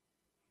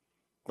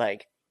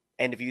 Like,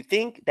 and if you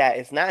think that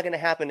it's not going to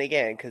happen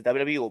again, because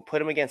WWE will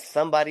put him against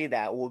somebody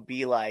that will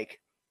be like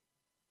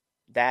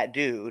that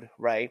dude,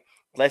 right?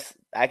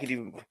 I could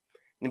even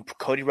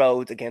Cody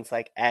Rhodes against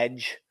like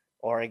Edge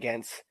or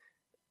against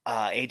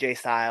AJ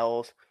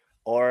Styles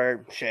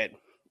or shit.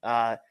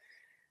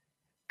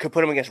 Could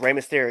put him against Rey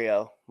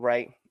Mysterio,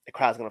 right? The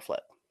crowd's going to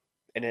flip.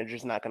 And they're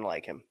just not going to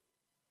like him.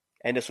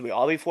 And this will be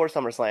all before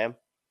SummerSlam.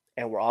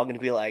 And we're all going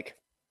to be like,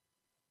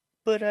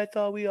 but I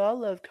thought we all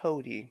loved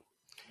Cody.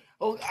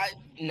 Oh,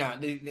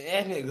 the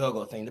Anthony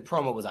Ogogo thing, the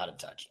promo was out of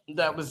touch.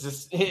 It was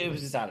just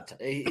out of touch.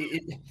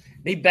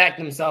 He backed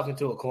himself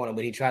into a corner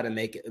when he tried to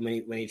make it.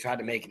 When he tried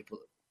to make it,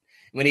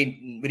 when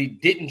he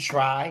didn't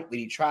try, when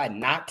he tried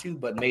not to,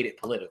 but made it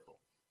political.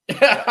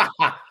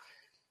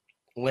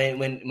 when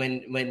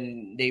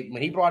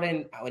he brought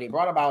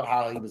about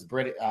how he was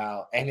British,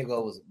 Anthony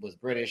Ogogo was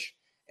British,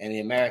 and the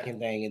American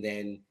thing, and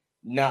then.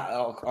 Not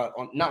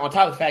on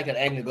top of the fact that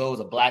Anthony Ogogo is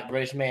a black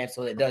British man,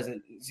 so it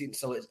doesn't.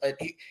 So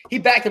he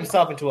backed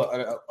himself into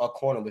a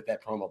corner with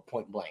that promo,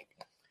 point blank.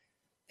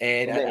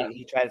 And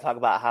he tried to talk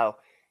about how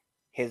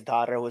his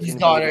daughter was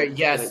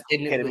yes,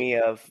 epitome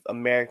of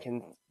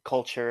American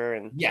culture,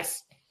 and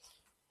yes,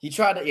 he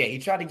tried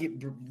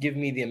to give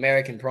me the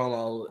American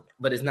promo,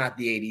 but it's not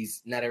the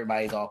 '80s. Not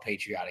everybody's all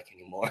patriotic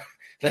anymore.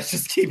 Let's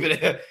just keep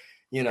it,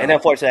 you know. And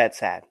unfortunately, that's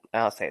sad.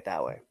 I'll say it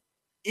that way.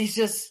 It's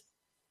just.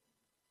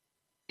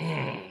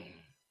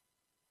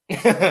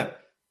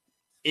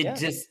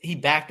 He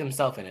backed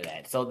himself into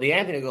that. So the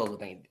Anthony Ogogo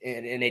thing,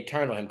 and they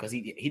turned on him because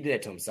he did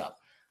it to himself.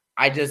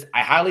 I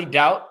highly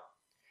doubt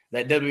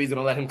that WWE's going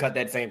to let him cut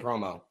that same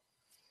promo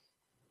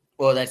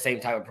or that same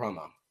type of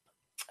promo.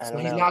 So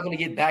he's not going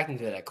to get back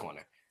into that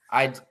corner.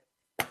 I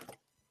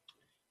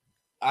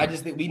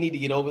just think we need to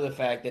get over the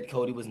fact that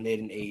Cody was made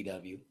in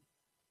AEW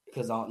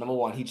because number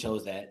one, he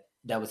chose that.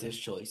 That was his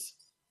choice.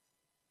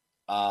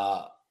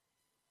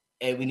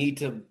 And we need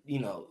to,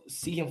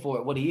 see him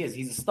for what he is.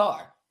 He's a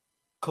star.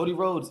 Cody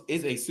Rhodes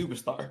is a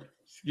superstar.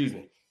 Excuse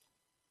me.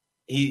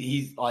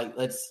 He's like,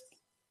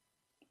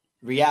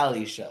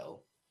 reality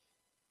show,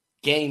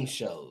 game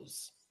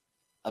shows,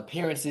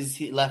 appearances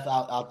he left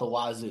out the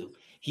wazoo.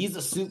 He's a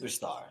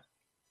superstar.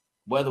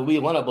 Whether we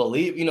want to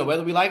believe,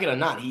 whether we like it or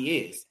not, he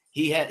is.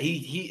 He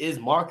is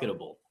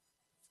marketable.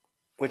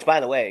 Which,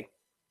 by the way,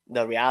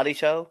 the reality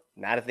show,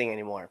 not a thing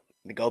anymore.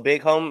 The Go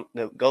Big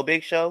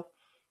show,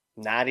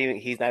 He's not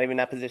even in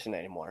that position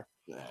anymore.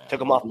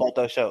 Took him off both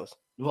those shows.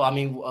 Well, I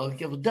mean,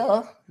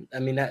 duh. I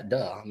mean, not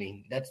duh. I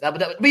mean,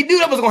 we knew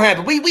that was gonna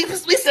happen. We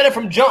said it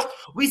from jump.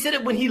 We said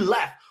it when he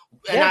left,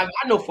 and Yeah.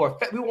 I know for a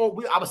fact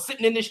I was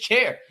sitting in this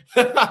chair.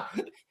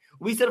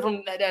 We said it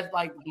from that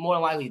like more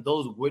than likely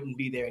those wouldn't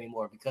be there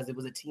anymore because it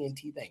was a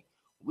TNT thing.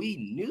 We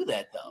knew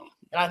that though,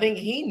 and I think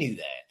he knew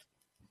that.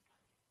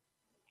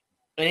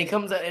 And it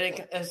comes out,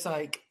 and it's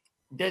like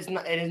there's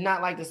not. It is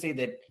not like to say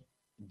that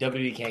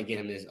WWE can't get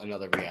him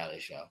another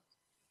reality show.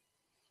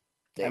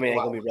 I mean,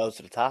 it's gonna be Rose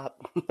to the top.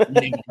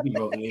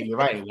 You're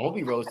right. It won't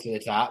be Rose to the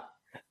top.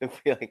 It'd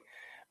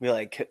be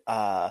like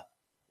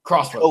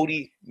Crossroads.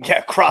 Cody.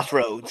 Yeah,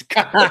 Crossroads.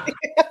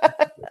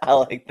 I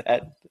like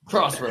that.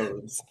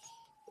 Crossroads.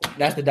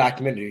 That's the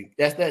documentary.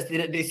 That's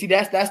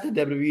the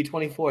WWE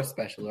 24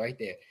 special right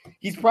there.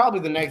 He's probably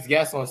the next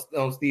guest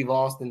on Steve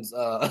Austin's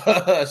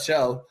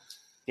show.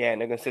 Yeah,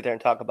 and they're gonna sit there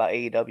and talk about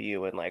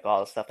AEW and like all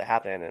the stuff that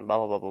happened and blah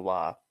blah blah blah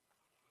blah.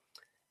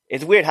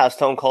 It's weird how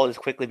Stone Cold is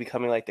quickly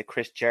becoming like the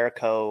Chris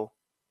Jericho,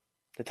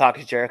 the Talk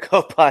is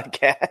Jericho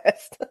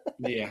podcast.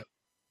 Yeah,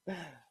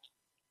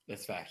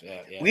 that's fact.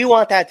 Yeah. We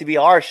want that to be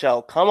our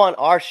show. Come on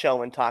our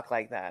show and talk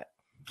like that.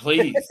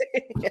 Please.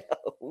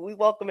 We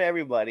welcome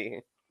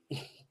everybody.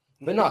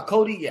 But no,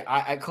 Cody.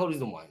 Yeah, Cody's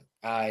the one.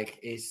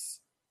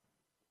 It's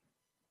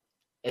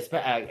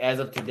as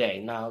of today.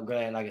 Now,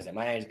 granted, like I said,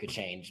 my answer could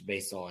change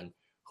based on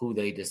who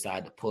they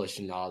decide to push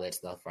and all that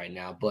stuff right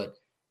now. But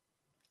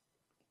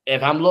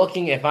if I'm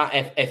looking, if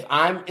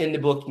I'm in the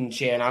booking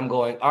chair and I'm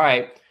going, all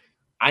right,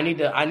 I need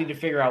to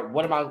figure out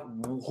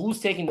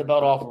who's taking the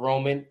belt off of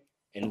Roman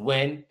and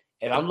when.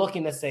 If I'm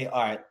looking to say,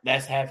 all right,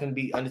 let's have him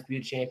be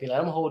undisputed champion,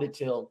 let him hold it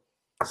till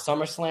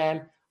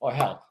SummerSlam, or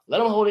hell,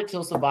 let him hold it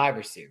till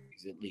Survivor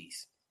Series at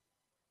least.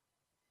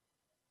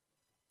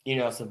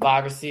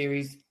 Survivor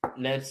Series.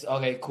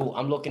 Okay, cool.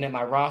 I'm looking at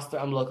my roster.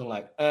 I'm looking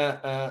like,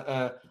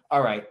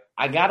 all right,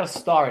 I got a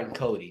star in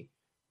Cody.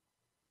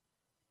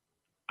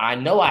 I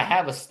know I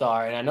have a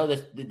star, and I know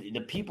that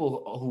the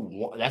people who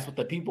want, that's what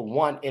the people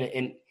want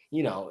in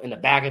the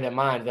back of their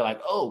mind. They're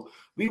like, oh,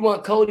 we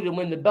want Cody to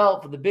win the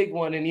belt for the big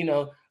one, and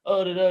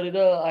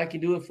I can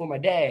do it for my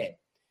dad.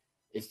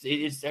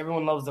 It's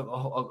everyone loves a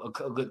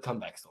good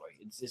comeback story.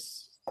 It's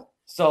just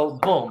so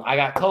boom. I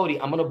got Cody.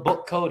 I'm gonna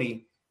book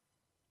Cody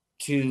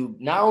to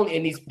not only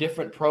in these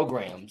different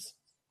programs,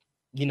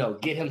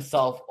 get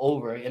himself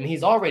over. I mean,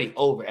 he's already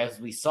over, as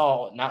we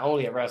saw not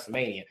only at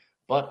WrestleMania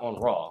but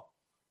on Raw.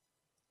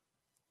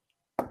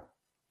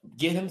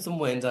 Get him some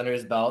wins under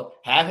his belt.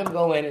 Have him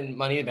go in and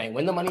Money in the Bank,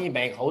 win the Money in the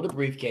Bank, hold the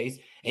briefcase,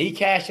 and he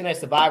cashed in at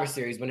Survivor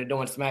Series when they're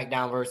doing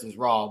SmackDown versus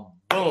Raw.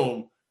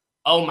 Boom!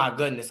 Oh my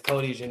goodness,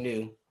 Cody's your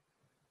new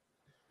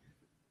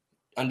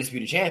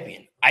undisputed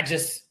champion. And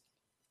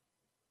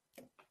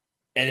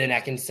then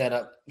I can set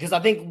up, because I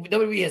think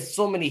WWE has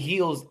so many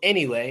heels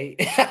anyway.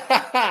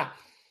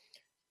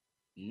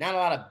 Not a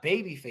lot of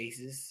baby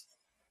faces,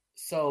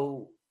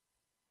 so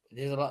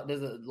there's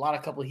a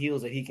couple of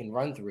heels that he can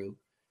run through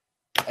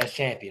as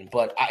champion.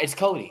 But it's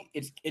Cody.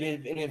 And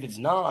if it's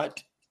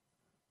not,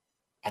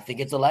 I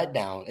think it's a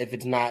letdown. If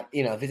it's not,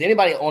 if it's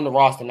anybody on the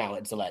roster now,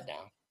 it's a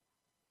letdown.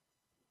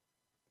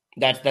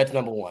 That's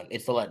number one.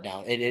 It's a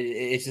letdown.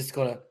 It's just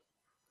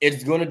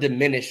gonna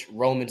diminish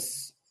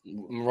Roman's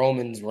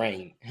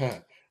reign.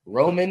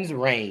 Roman's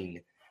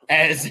reign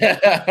as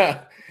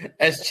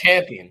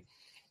champion.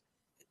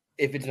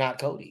 If it's not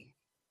Cody,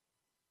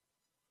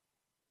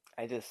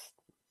 I don't.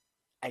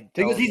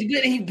 Because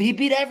he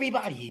beat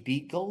everybody. He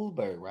beat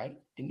Goldberg, right?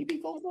 Didn't he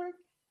beat Goldberg?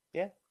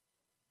 Yeah.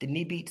 Didn't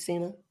he beat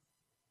Cena?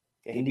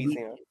 Yeah, he beat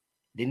Cena.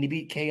 Didn't he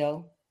beat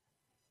KO?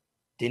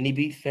 Didn't he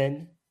beat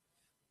Finn?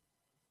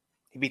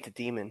 He beat the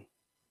Demon.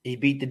 He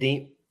beat the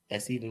Demon.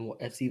 That's even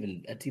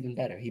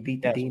better. He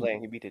beat the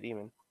Demon. He beat the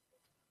Demon.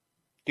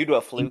 Due to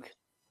a fluke.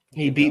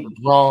 He beat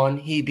Braun.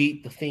 He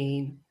beat the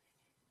Fiend.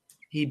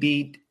 He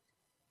beat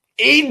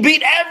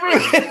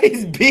everyone.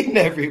 He's beating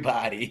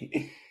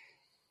everybody.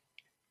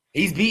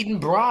 He's beating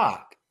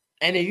Brock.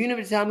 And if you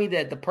never tell me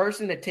that the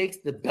person that takes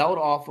the belt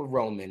off of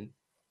Roman,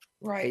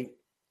 right,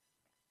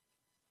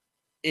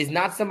 is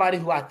not somebody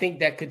who I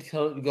think that could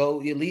go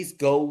at least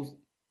go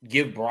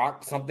give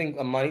Brock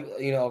a money,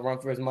 a run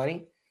for his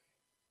money,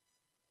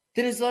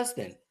 then it's less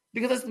than.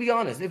 Because let's be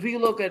honest, if we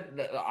look at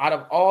out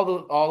of all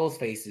those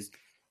faces,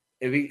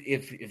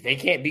 if they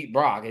can't beat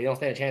Brock, if they don't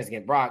stand a chance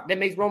against Brock, that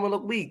makes Roman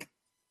look weak.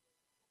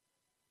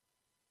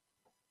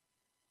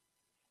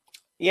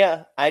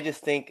 Yeah, I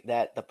just think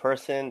that the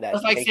person that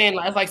it's like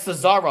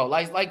Cesaro,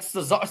 like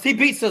Cesaro, he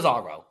beat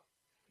Cesaro.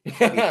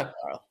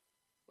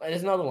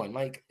 There's another one.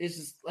 Like it's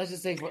just let's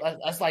just say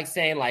that's like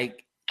saying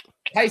like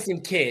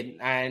Tyson Kidd,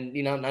 and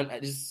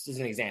this is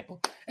an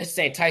example. Let's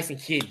say Tyson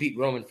Kidd beat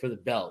Roman for the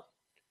belt.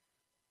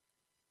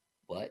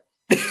 What?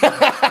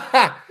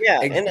 Yeah,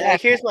 exactly.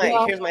 And here's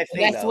my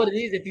thing. That's what it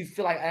is. If you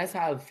feel like that's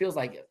how it feels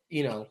like,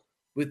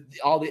 with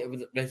all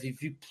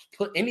if you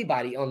put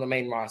anybody on the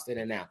main roster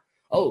then now.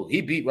 Oh,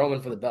 he beat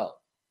Roman for the belt.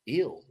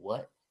 Ew,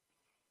 what?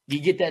 You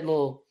get that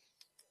little,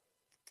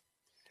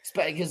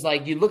 because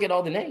like you look at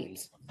all the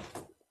names.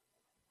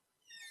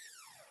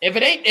 If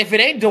it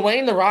ain't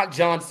Dwayne The Rock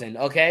Johnson,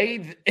 okay,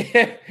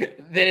 then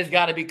it's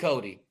got to be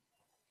Cody.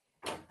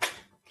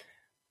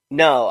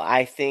 No,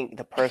 I think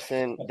the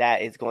person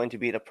that is going to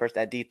be the person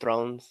that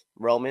dethrones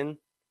Roman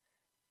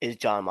is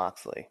Jon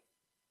Moxley.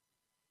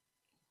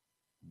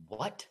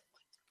 What?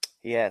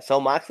 Yeah, so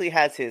Moxley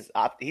has he's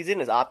in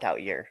his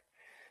opt-out year.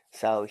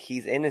 So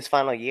he's in his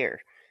final year.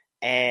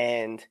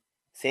 And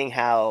seeing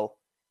how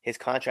his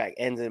contract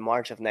ends in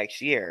March of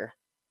next year,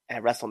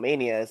 and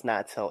WrestleMania is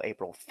not till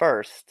April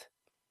 1st,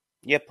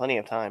 you have plenty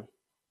of time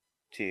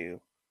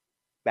to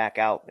back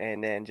out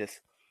and then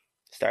just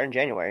start in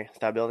January,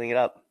 start building it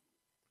up.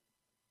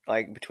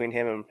 Like between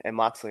him and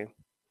Moxley.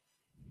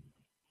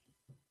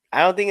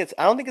 I don't think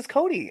it's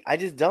Cody. I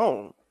just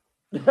don't.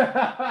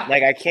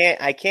 Like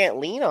I can't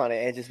lean on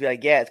it and just be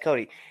like, yeah, it's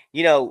Cody.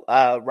 You know,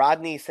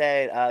 Rodney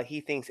said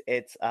he thinks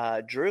it's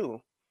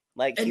Drew.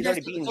 Like And he's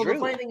already beaten Drew. The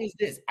funny thing is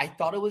this: I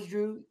thought it was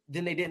Drew.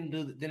 Then they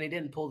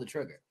didn't pull the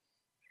trigger.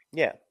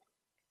 Yeah,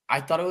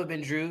 I thought it would have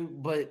been Drew,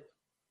 but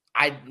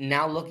I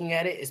now looking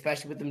at it,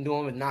 especially with them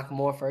doing with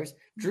Nakamura first,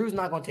 Drew's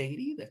not going to take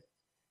it either.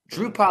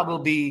 Drew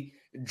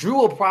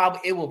will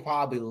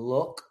probably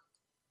look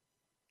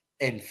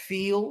and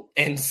feel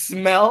and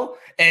smell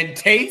and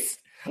taste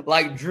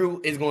like Drew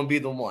is going to be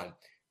the one.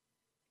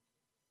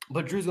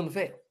 But Drew's going to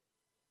fail.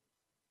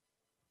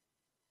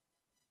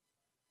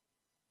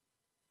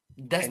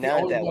 That is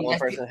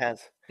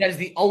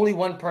the only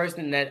one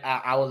person that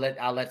I'll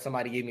let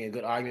somebody give me a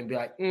good argument and be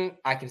like,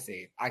 I can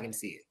see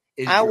it.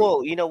 It's I Drew.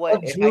 will. You know what?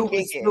 But Drew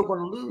is still going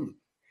to lose.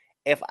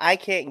 If I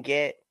can't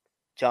get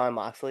Jon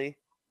Moxley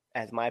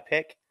as my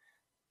pick,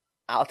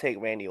 I'll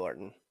take Randy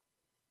Orton.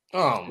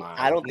 Oh my!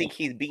 I don't think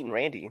he's beaten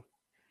Randy.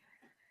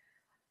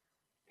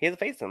 He hasn't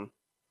faced him,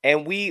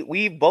 and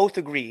we both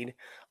agreed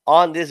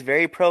on this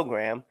very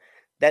program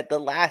that the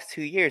last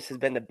 2 years has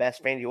been the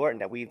best Randy Orton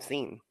that we've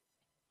seen.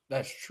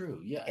 That's true.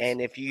 Yes. And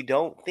if you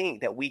don't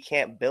think that we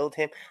can't build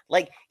him,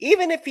 like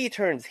even if he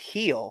turns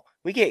heel,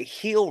 we get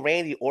heel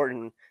Randy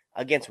Orton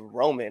against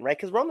Roman, right?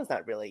 Because Roman's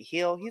not really a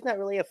heel. He's not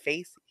really a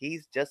face.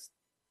 He's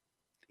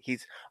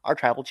our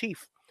tribal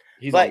chief.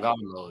 He's on God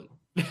mode.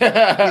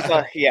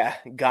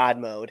 God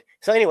mode.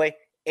 So anyway,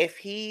 if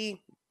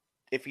he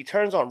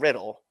turns on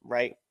Riddle,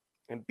 right,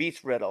 and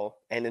beats Riddle,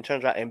 and then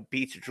turns around and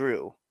beats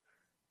Drew,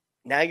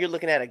 now you're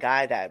looking at a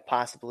guy that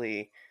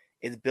possibly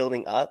is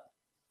building up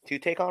to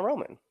take on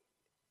Roman,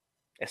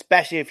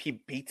 especially if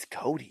he beats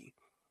Cody.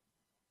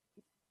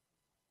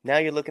 Now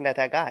you're looking at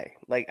that guy.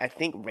 Like I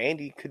think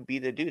Randy could be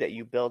the dude that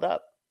you build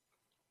up,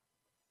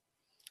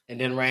 and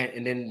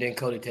then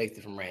Cody takes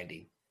it from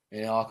Randy,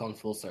 and it all comes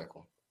full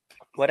circle.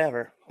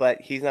 Whatever, but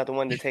he's not the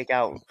one to take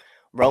out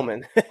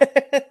Roman.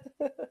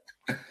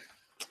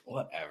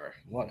 Whatever,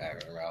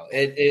 bro.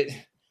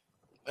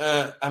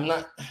 I'm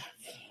not.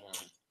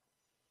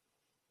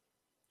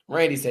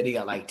 Randy said he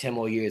got like 10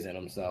 more years in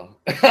him, so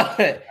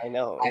I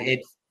know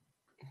it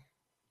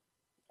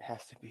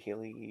has to be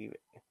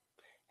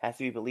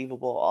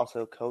believable.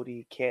 Also,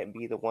 Cody can't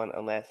be the one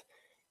unless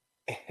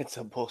it's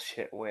a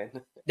bullshit win.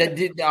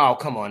 Oh,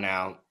 come on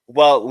now.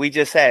 Well, we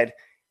just said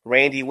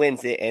Randy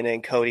wins it, and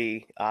then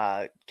Cody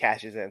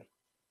cashes in.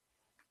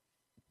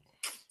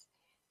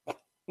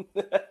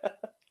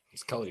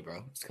 It's Cody,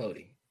 bro. It's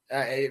Cody.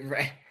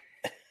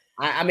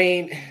 I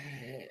mean,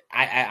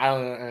 I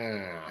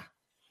don't.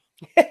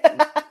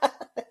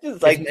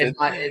 Just like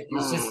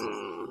it's just.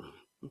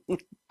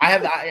 I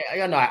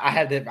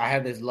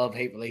have this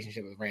love-hate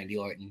relationship with Randy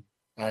Orton.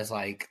 It's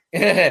like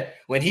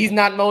when he's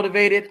not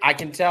motivated, I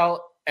can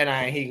tell,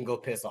 and he can go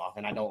piss off,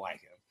 and I don't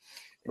like him.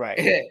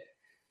 Right.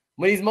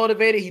 When he's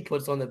motivated, he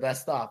puts on the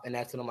best stuff, and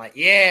that's when I'm like,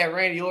 yeah,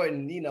 Randy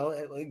Orton,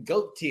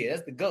 GOAT tier.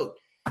 That's the GOAT.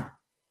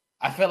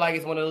 I feel like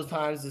it's one of those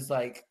times. It's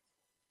like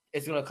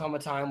it's gonna come a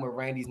time where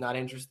Randy's not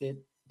interested,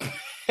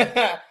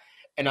 and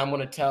I'm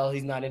gonna tell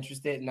he's not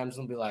interested, and I'm just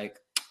gonna be like,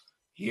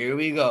 here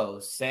we go,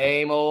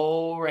 same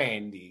old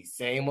Randy,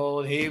 same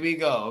old. Here we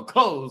go,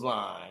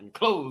 clothesline,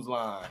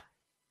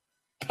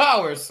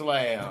 power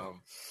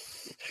slam.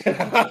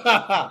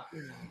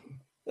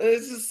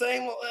 It's the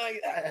same.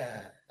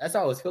 That's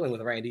how I was feeling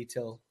with Randy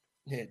till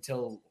Edge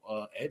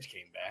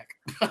came back.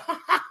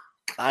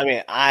 I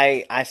mean,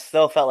 I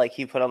still felt like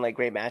he put on like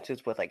great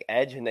matches with like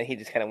Edge, and then he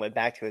just kind of went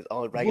back to his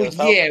own regular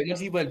self. Yeah,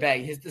 once he went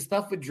back, the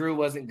stuff with Drew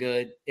wasn't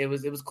good. It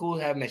was cool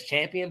to have him as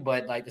champion,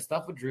 but like the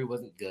stuff with Drew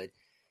wasn't good.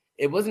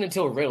 It wasn't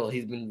until Riddle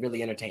he's been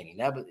really entertaining.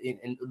 That was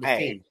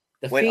Fiend.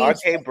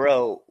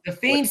 The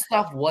Fiend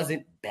stuff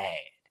wasn't bad.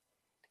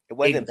 It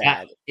wasn't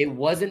bad. It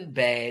wasn't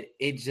bad.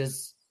 It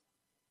just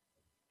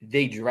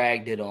they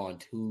dragged it on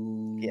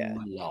too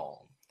long.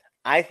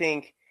 I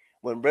think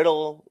when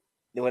Riddle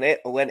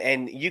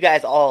and you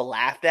guys all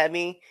laughed at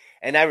me,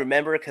 and I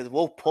remember because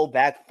we'll pull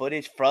back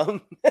footage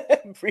from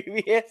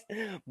previous,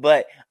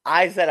 but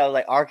I said I was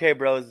like, RK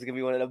Bros is gonna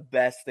be one of the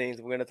best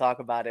things. We're gonna talk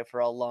about it for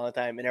a long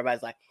time, and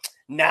everybody's like,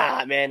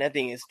 nah, man, that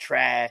thing is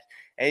trash.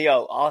 And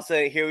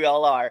also here we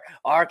all are.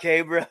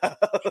 RK Bros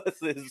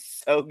is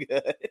so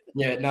good.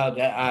 Yeah, no,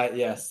 that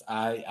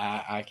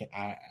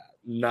I'm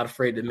not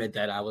afraid to admit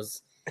that I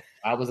was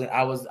I was a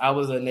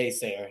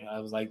naysayer. I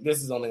was like,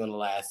 this is only going to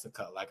last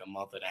like a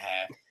month and a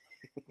half.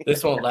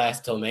 This won't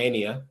last till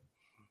Mania.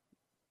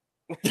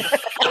 You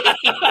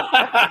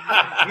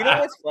know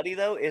what's funny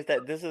though is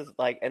that this is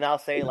like, and I'll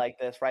say like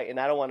this, right? And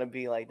I don't want to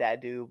be like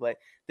that dude, but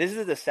this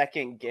is the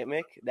second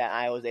gimmick that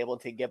I was able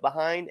to get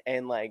behind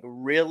and like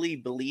really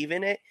believe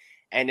in it,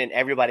 and then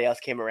everybody else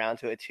came around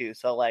to it too.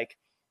 So like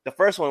the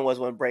first one was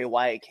when Bray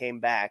Wyatt came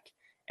back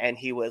and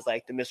he was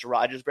like the Mr.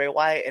 Rogers Bray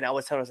Wyatt, and I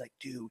was like,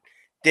 dude,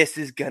 this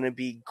is gonna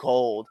be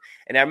gold.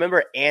 And I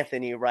remember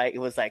Anthony, right? It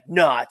was like,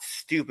 no, it's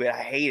stupid.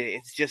 I hate it.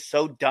 It's just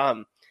so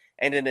dumb.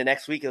 And then the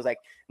next week, it was like,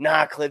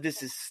 nah, Cliff,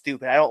 this is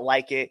stupid. I don't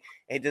like it.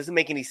 It doesn't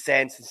make any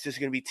sense. It's just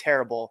going to be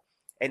terrible.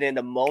 And then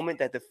the moment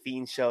that the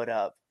Fiend showed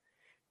up,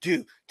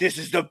 dude, this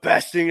is the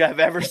best thing I've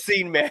ever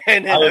seen, man.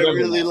 And I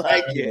really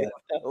like it.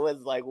 It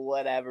was like,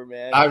 whatever,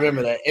 man. I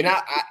remember that. And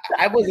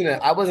I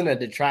wasn't a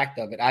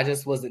detractor of it. I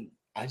just wasn't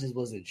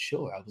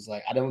sure. I was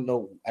like, I don't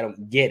know. I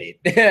don't get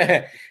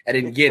it. I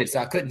didn't get it.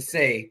 So I couldn't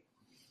say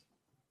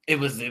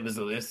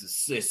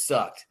it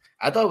sucked.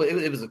 I thought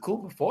it was a cool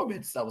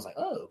performance. I was like,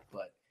 oh,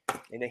 but.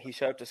 And then he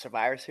showed up to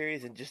Survivor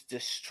Series and just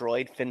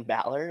destroyed Finn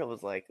Balor. It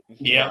was like,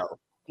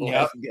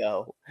 let's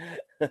go.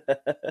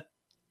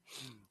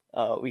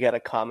 We got a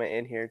comment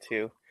in here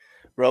too.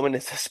 Roman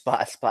is a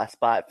spot.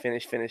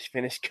 Finish.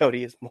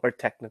 Cody is more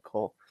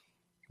technical.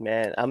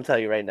 Man, I'm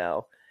telling you right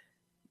now,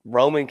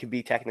 Roman can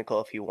be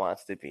technical if he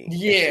wants to be.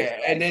 Yeah,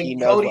 and then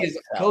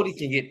Cody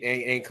can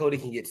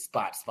get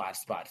spot,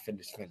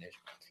 finish.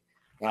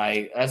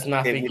 Like let's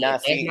not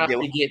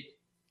forget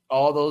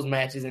all those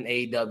matches in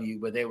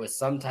AEW where there was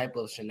some type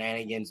of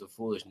shenanigans or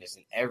foolishness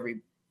in every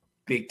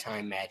big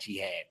time match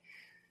he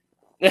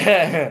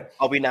had.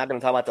 Are we not going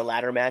to talk about the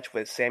ladder match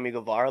with Sammy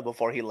Guevara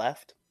before he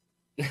left?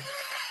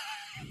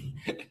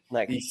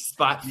 Like the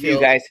spot. Do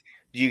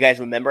you guys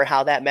remember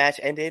how that match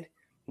ended?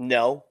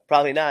 No,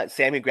 probably not.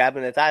 Sammy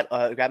grabbing the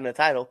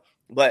title,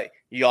 but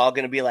y'all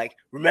going to be like,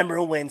 remember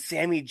when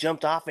Sammy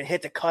jumped off and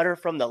hit the cutter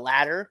from the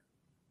ladder?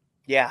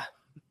 Yeah.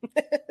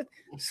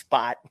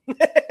 Spot.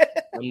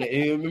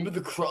 Remember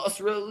the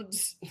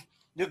crossroads?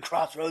 The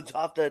crossroads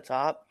off the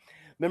top.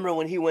 Remember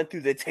when he went through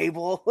the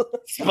table?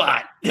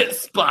 Spot.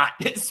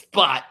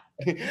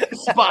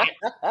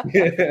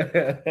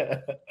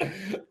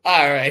 All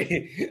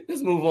right.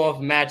 Let's move on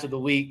from match of the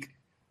week.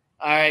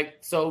 All right.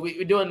 So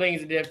we're doing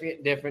things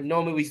different.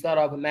 Normally we start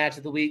off with match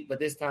of the week, but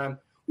this time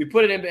we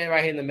put it in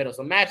right here in the middle.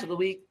 So match of the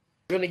week,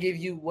 we're going to give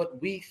you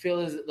what we feel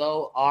as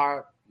though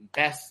our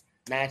best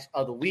match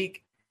of the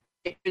week.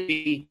 It could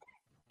be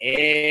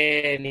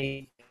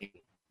any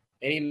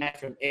match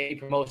from any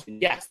promotion.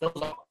 Yes, those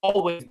are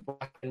always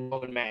Brock and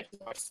Roman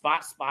matches. Our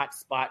spot,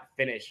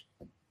 finish.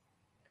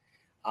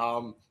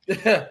 So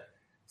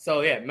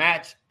yeah,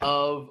 match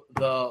of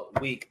the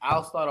week.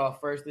 I'll start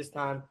off first this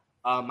time.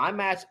 My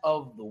match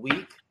of the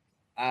week,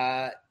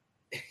 it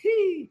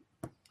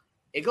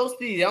goes to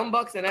the Young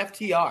Bucks and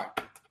FTR.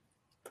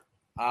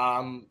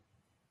 Y'all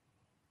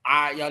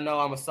know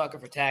I'm a sucker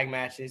for tag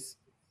matches.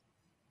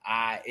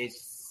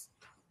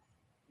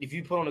 If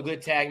you put on a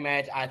good tag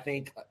match, I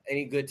think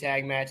any good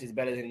tag match is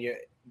better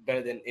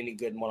than any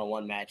good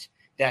one-on-one match.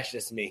 That's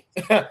just me.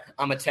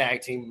 I'm a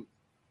tag team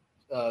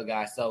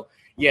guy. So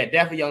yeah,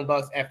 definitely Young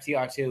Bucks,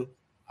 FTR too.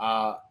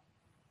 I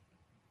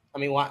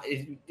mean,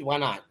 why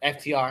not?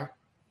 FTR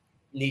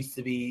needs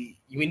to be.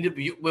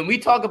 When we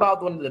talk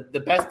about one of the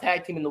best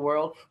tag team in the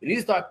world, we need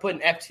to start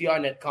putting FTR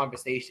in that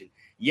conversation.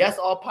 Yes,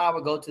 all power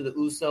go to the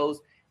Usos.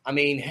 I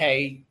mean,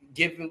 hey,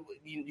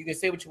 you can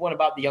say what you want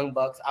about the Young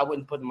Bucks. I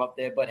wouldn't put them up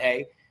there, but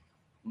hey,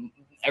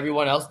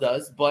 everyone else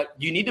does. But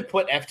you need to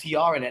put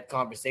FTR in that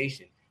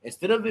conversation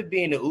instead of it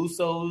being the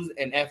Usos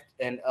and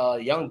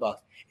Young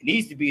Bucks. It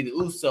needs to be the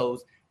Usos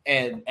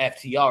and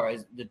FTR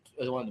as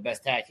one of the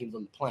best tag teams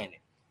on the planet.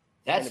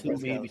 That's who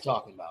we need to be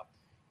talking about,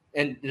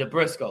 and the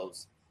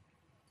Briscoes.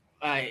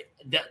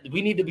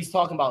 We need to be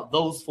talking about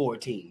those four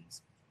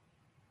teams,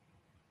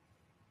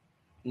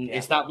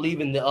 and stop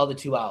leaving the other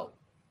two out.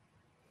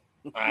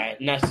 All right,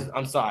 and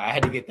I'm sorry, I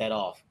had to get that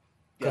off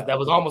because that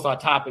was almost our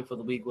topic for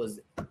the week. Is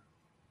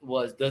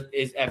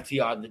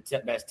FTR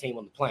the best team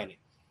on the planet?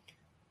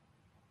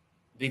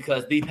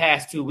 Because the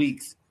past 2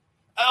 weeks,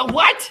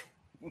 what?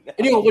 What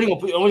are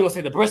you gonna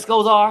say? The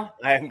Briscoes are?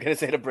 I am gonna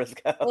say the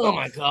Briscoes. Oh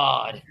my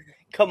god!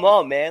 Come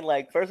on, man!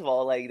 Like, first of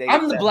all, like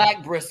I'm the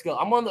Black Briscoe.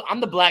 I'm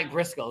the Black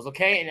Briscoes,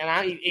 okay? And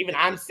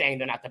I'm saying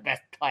they're not the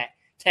best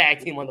tag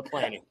team on the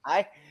planet.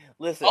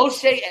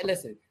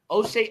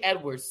 O'Shea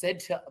Edwards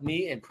said to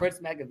me and Prince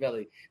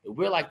Machiavelli that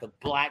we're like the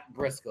Black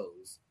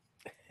Briscoes.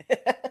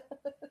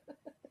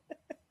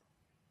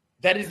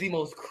 That is the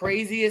most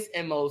craziest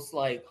and most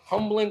like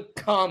humbling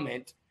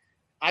comment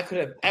I could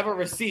have ever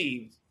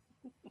received.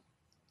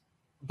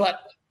 But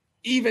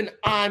even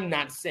I'm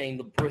not saying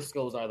the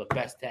Briscoes are the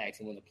best tag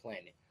team on the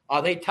planet.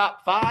 Are they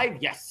top 5?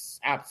 Yes,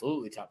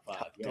 absolutely top 5.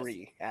 Top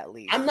 3 at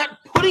least. I'm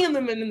not putting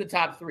them in the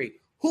top 3.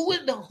 Who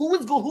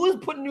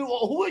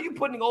are you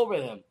putting over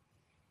them?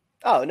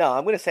 Oh no,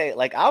 I'm gonna say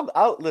like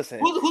I'll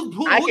listen.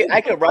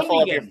 I could ruffle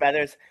up your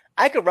feathers.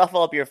 I could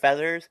ruffle up your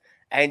feathers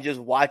and just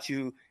watch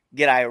you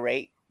get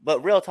irate.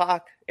 But real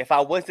talk, if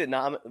I was putting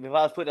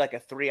like a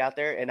 3 out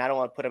there, and I don't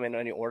want to put them in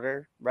any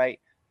order, right?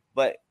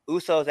 But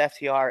Usos,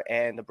 FTR,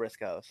 and the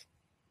Briscoes,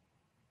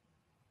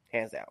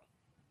 hands down.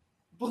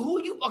 But who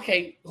are you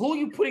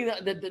putting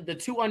the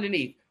two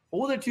underneath?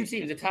 Who are the two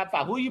teams, the top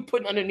 5? Who are you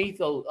putting underneath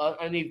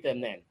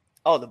them then?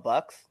 Oh, the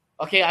Bucks.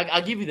 Okay,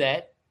 I'll give you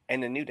that.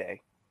 And the New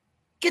Day.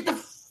 Get the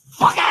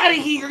fuck out of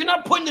here! You're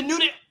not putting the New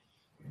Day.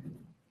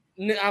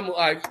 I'm all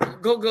right.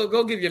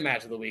 Go give your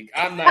match of the week.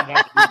 I'm not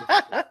about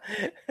to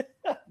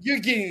do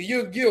this.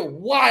 You're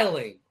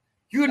wilding.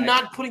 You're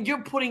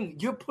putting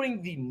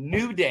the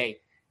New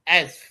Day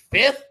as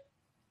 5th,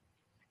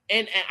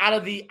 and out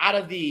of the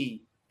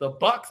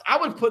Bucks, I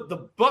would put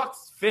the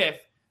Bucks 5th,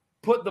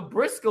 put the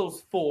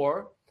Briscoes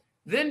 4,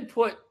 then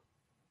put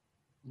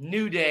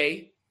New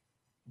Day,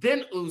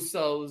 then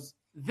Usos,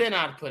 then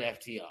I'd put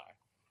FTR.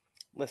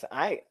 Listen,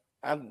 I'm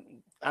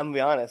gonna be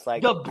honest.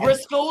 Like the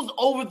Briscoes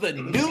over the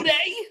New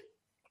Day.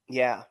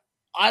 Yeah.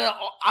 Out of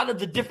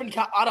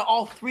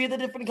all 3 of the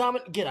different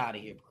comments, get out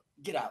of here, bro.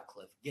 Get out,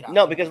 Cliff. Get out.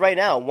 No, because right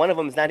now one of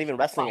them is not even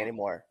wrestling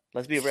anymore.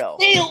 Let's be real.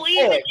 Still,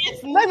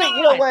 it's not.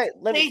 You know what?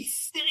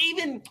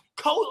 Even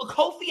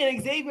Kofi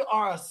and Xavier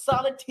are a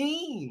solid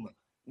team.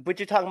 But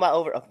you're talking about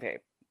over. Okay.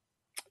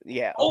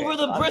 Yeah. Okay. Over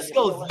the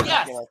Briscoes,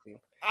 yes.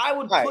 I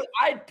would put.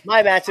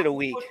 My match of the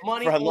week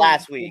from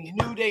last week.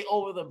 New Day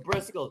over the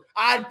Briscoes.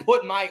 I'd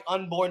put my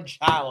unborn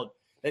child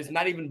that's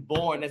not even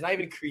born, that's not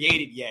even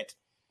created yet.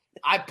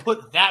 I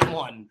put that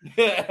one.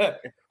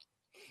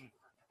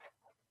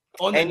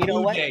 And you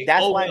know what?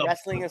 That's why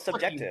wrestling is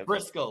subjective.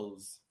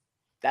 Briscoes.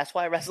 That's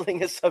why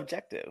wrestling is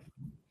subjective.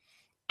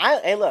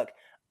 I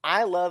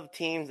love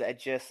teams that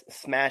just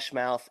smash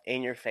mouth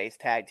in your face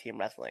tag team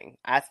wrestling.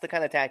 That's the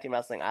kind of tag team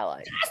wrestling I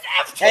like.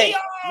 That's FTR. Hey,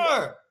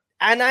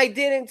 and I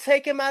didn't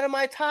take him out of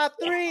my top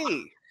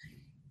 3.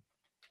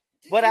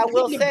 But I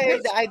will say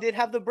that I did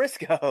have the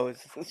Briscoes.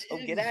 So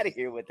get out of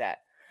here with that.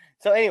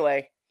 So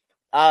anyway,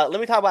 let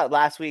me talk about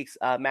last week's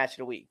match of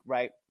the week,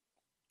 right?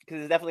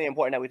 Because it's definitely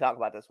important that we talk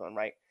about this one,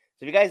 right?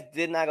 So if you guys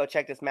did not go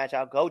check this match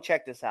out, go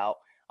check this out.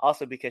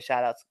 Also because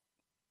shout-outs,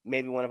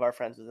 maybe one of our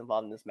friends was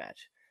involved in this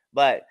match.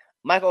 But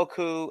Michael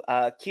Koo,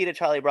 Keita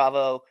Charlie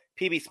Bravo,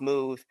 PB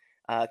Smooth,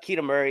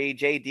 Keita Murray,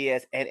 Jay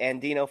Diaz, and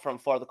Andino from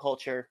For the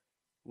Culture.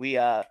 We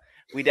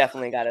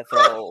definitely got to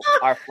throw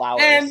our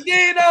flowers.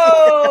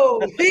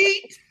 Andino,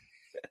 Heat.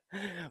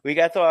 we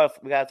got to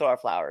throw our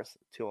flowers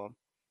to him.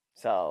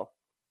 So,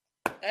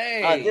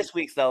 hey, this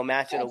week's though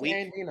match of the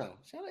week.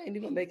 Shout out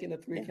Andino making the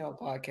 3 Count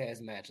Podcast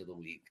match of the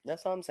week.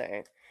 That's what I'm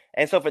saying.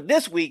 And so for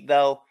this week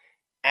though,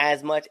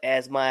 as much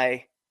as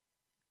my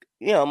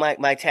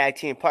tag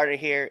team partner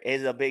here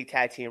is a big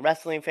tag team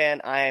wrestling fan,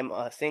 I am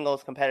a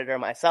singles competitor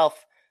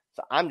myself.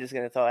 So I'm just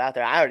gonna throw it out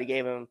there. I already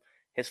gave him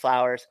his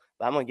flowers,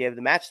 but I'm gonna give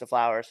the match the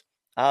flowers.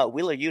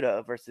 Wheeler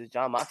Yuta versus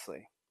Jon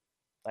Moxley,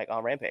 like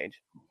on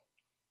Rampage.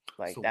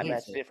 Like so that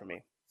match did for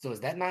me. So is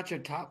that not your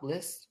top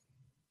list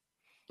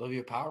of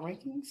your power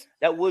rankings?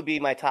 That would be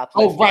my top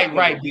list. Oh,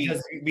 right.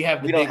 Because we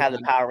don't have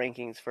the power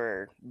rankings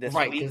for this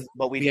week,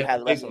 but we do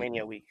have the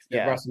WrestleMania week.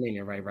 Yeah,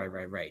 WrestleMania.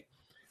 Right.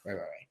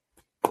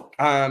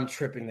 I'm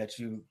tripping that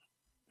you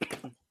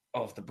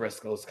off the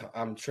Briscoes.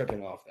 I'm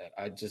tripping off that.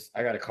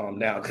 I gotta calm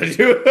down because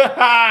you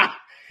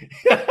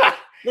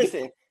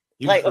listen.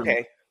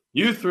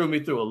 You threw me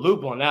through a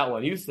loop on that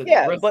one. You said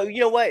but you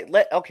know what?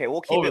 We'll keep it.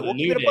 We'll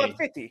keep it above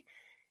 50.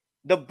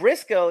 The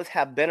Briscoes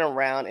have been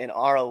around in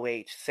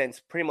ROH since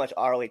pretty much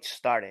ROH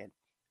started,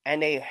 and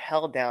they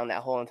held down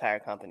that whole entire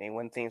company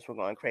when things were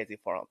going crazy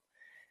for them.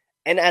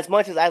 And as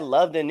much as I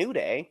love the New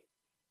Day,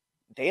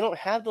 they don't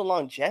have the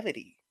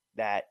longevity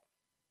that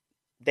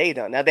they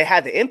don't. Now they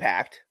had the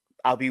impact.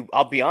 I'll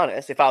be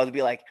honest. If I was to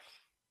be like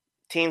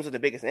teams with the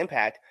biggest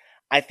impact,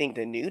 I think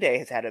the New Day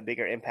has had a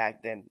bigger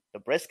impact than the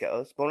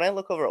Briscoes. But when I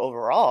look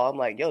overall, I'm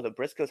like, the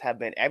Briscoes have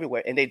been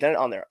everywhere, and they've done it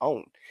on their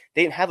own.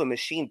 They didn't have a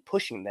machine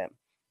pushing them.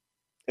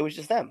 It was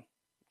just them.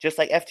 Just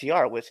like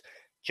FTR was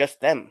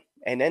just them.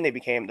 And then they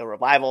became the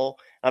Revival.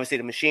 Obviously,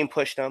 the machine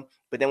pushed them.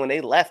 But then when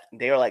they left,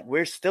 they were like,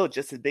 we're still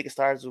just as big as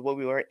stars as what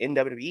we were in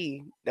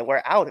WWE, that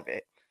we're out of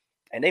it.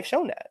 And they've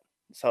shown that.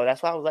 So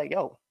that's why I was like,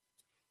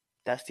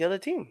 that's the other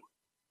team.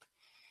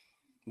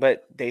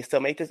 But they still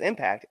make this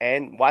impact.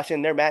 And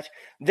watching their match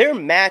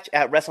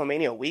at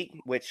WrestleMania week,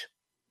 which,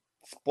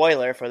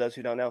 spoiler for those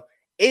who don't know,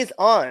 is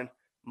on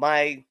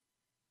my,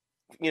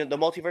 the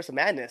Multiverse of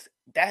Madness.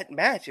 That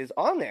match is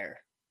on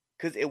there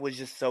because it was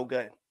just so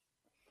good.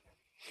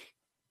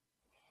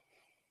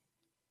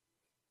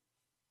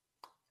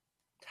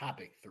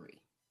 Topic 3.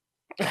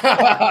 We're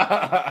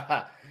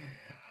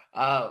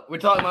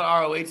talking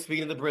about ROH.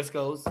 Speaking of the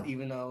Briscoes,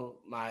 even though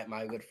my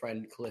good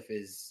friend Cliff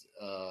is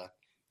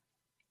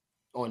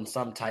on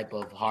some type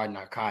of hard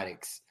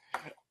narcotics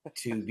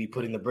to be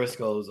putting the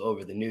Briscoes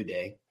over the New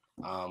Day.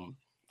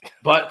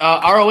 But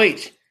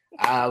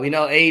ROH, we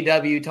know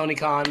AEW, Tony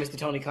Khan, Mr.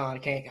 Tony Khan.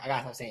 I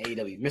gotta stop saying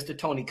AEW. Mr.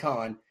 Tony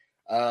Khan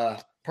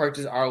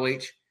purchased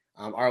ROH.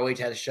 ROH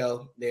had a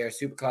show there,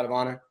 Super Card of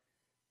Honor.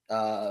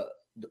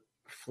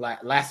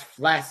 Last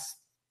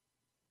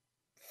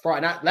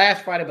Friday, not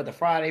last Friday, but the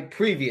Friday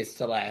previous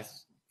to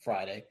last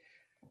Friday.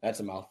 That's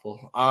a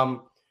mouthful.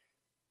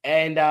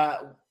 And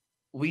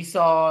we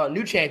saw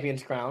new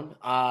champions crowned.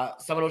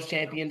 Some of those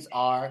champions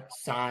are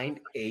signed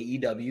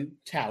AEW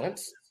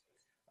talents.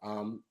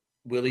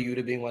 Wheeler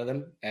Yuta being one of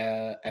them,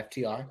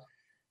 FTR.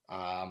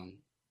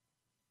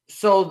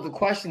 So the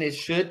question is,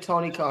 should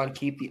Tony Khan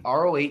keep the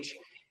ROH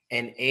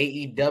and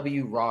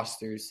AEW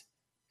rosters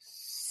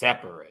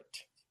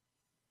separate?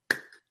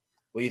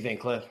 What do you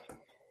think, Cliff?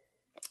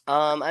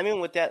 I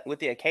mean, with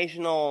the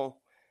occasional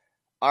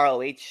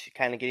ROH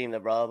kind of getting the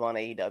rub on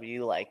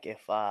AEW, like if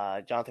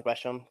Jonathan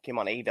Gresham came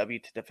on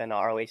AEW to defend the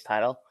ROH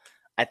title,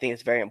 I think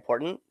it's very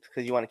important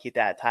because you want to keep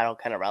that title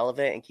kind of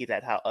relevant and keep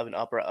that title of an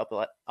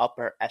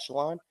upper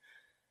echelon.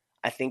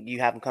 I think you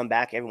have him come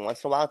back every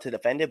once in a while to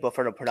defend it, but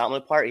for the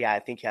predominant part, yeah, I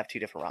think you have two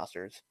different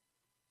rosters.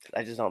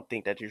 I just don't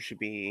think that you should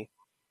be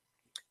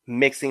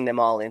mixing them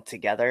all in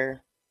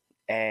together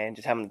and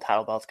just having the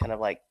title belts kind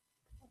of like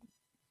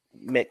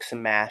mix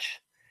and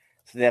mash.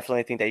 So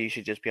definitely think that you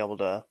should just be able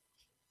to,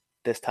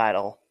 this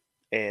title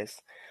is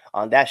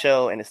on that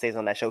show and it stays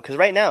on that show. Because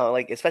right now,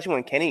 like especially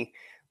when Kenny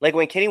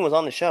was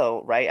on the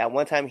show, right? At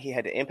one time he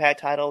had the Impact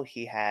title,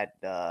 he had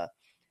the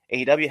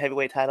AEW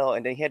heavyweight title,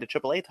 and then he had the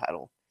AAA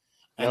title.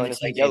 You know, and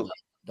it's like, yo,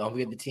 don't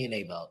forget the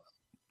TNA belt.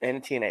 And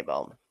the TNA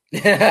belt.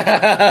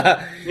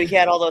 But he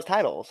had all those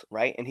titles,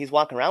 right? And he's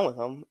walking around with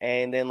them,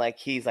 and then like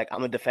he's like, I'm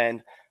gonna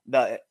defend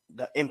the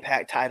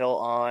Impact title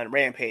on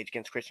Rampage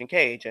against Christian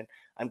Cage, and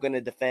I'm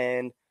gonna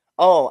defend.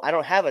 Oh, I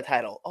don't have a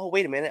title. Oh,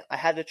 wait a minute, I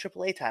have the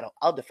AAA title.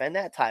 I'll defend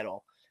that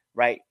title,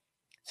 right?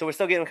 So we're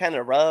still getting kind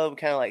of rub,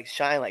 kind of like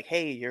shine, like,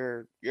 hey,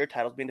 your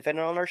title's being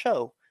defended on our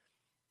show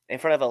in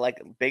front of a like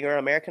bigger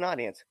American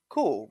audience.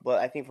 Cool, but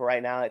I think for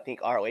right now, I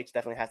think ROH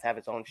definitely has to have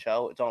its own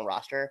show, its own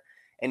roster.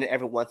 And then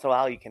every once in a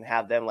while, you can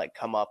have them like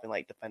come up and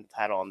like defend the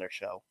title on their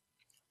show.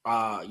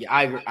 Yeah,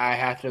 I agree. I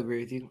have to agree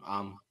with you.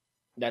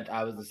 That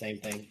I was the same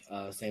thing,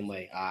 same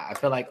way. I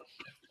feel like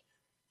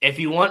if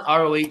you want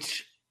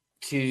ROH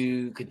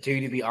to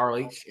continue to be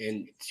ROH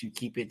and to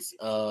keep its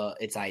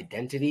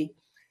identity,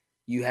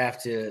 you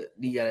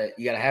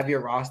gotta have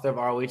your roster of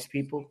ROH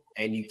people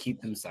and you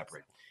keep them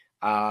separate.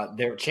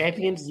 They're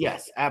champions,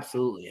 yes,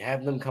 absolutely.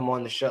 Have them come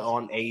on the show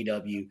on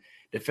AEW.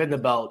 Defend the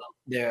belt,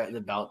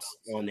 the belts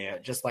on there,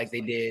 just like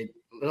they did,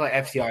 like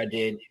FTR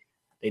did.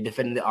 They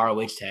defended the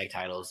ROH tag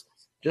titles,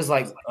 just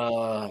like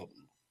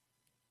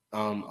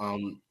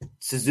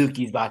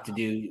Suzuki's about to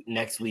do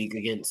next week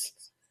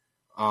against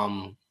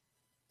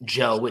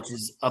Joe, which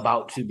is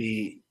about to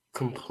be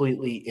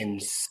completely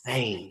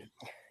insane.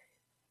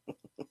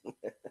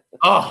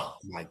 Oh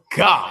my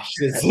gosh,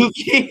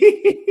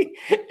 Suzuki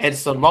and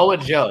Samoa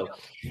Joe.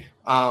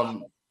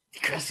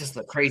 That's just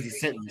a crazy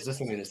sentence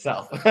just in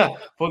itself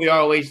for the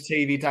ROH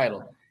TV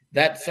title.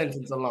 That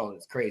sentence alone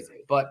is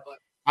crazy. But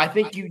I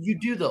think you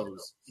do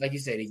those, like you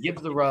said, it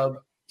gives the rub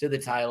to the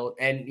title,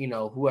 and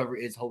whoever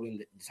is holding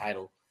the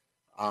title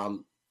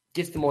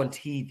gets them on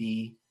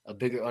TV, in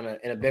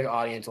a bigger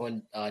audience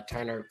on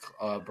Turner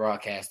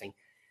Broadcasting.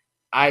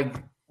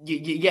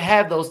 You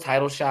have those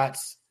title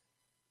shots,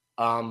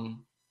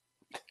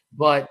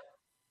 but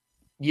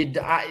you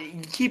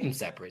keep them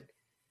separate.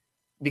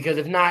 Because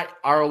if not,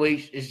 ROH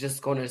is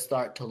just going to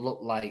start to look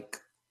like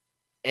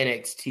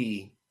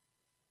NXT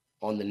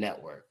on the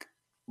network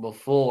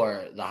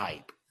before the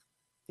hype.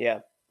 Yeah.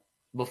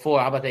 How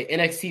about the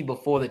NXT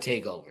before the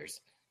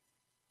takeovers?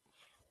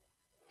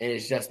 And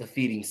it's just a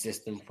feeding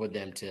system for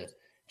them to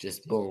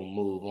just boom,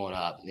 move on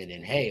up. And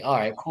then, hey, all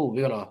right, cool.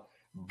 We're going to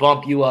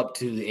bump you up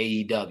to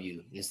the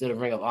AEW instead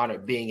of Ring of Honor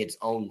being its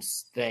own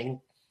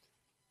thing.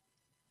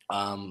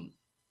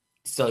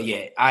 So,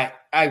 yeah, I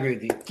agree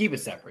with you. Keep it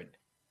separate.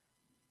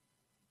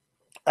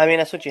 I mean,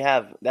 that's what you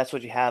have.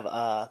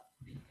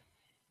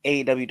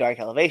 AEW Dark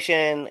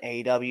Elevation,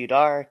 AEW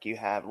Dark. You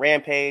have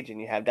Rampage,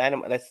 and you have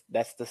Dynamite.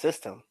 That's the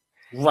system,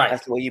 right?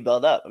 That's the way you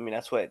build up. I mean,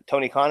 that's what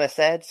Tony Khan has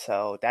said.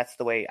 So that's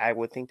the way I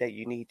would think that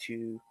you need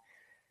to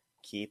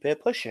keep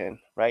it pushing,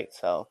 right?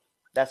 So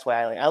that's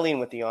why I lean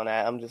with you on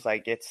that. I'm just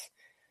like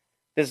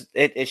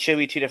it should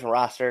be two different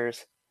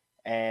rosters,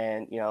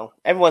 and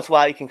every once in a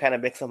while you can kind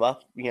of mix them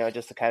up,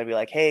 just to kind of be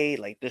like, hey,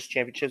 like this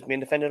championship's being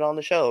defended on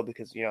the show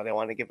because they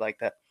want to give like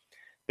the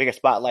bigger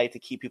spotlight to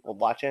keep people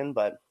watching.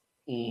 But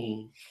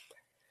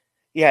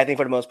yeah, I think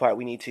for the most part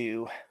we need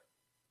to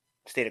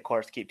stay the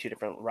course, keep two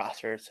different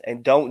rosters,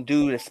 and don't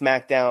do the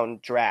SmackDown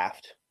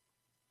draft.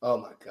 Oh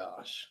my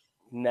gosh,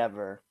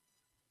 never.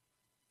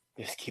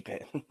 Just keep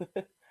it.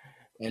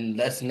 And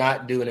let's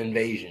not do an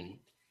invasion.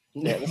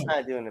 Yeah, let's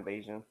not do an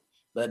invasion.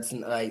 Let's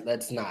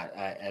not.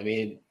 I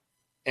mean,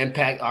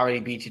 Impact already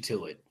beat you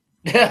to it.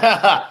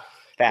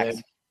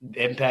 Facts.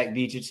 Impact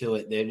beat you to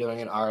it. They're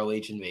doing an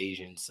ROH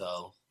invasion,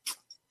 so.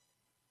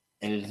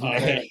 And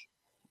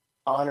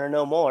honor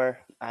no more.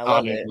 I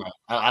love it.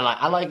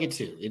 I like it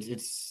too.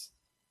 It's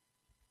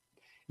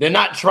they're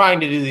not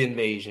trying to do the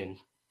invasion,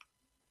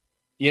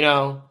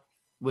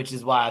 which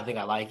is why I think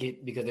I like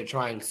it, because they're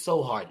trying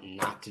so hard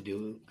not to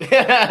do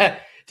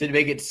to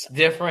make it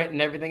different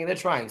and everything, and they're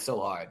trying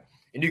so hard,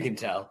 and you can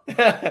tell.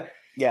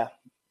 Yeah,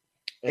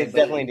 it's But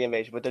definitely the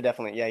invasion, but they're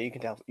definitely you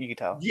can tell.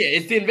 Yeah,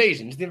 it's the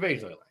invasion. It's the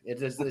invasion storyline.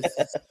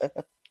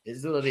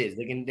 It's what it is.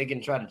 They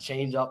can try to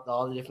change up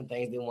all the different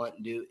things they want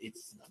to do.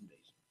 It's invasion.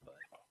 But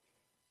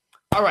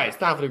all right, it's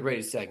time for the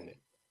greatest segment.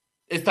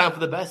 It's time for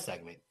the best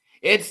segment.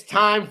 It's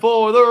time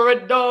for the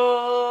Red Dogs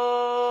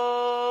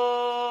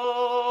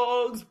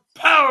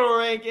Power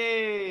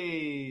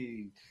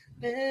Ranking.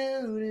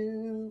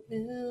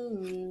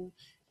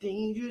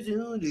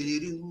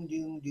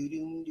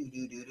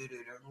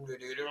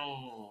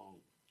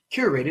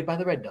 Curated by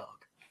the Red Dog.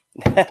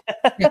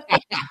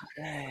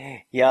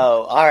 Yo,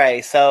 all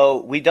right.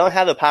 So we don't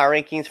have the power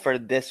rankings for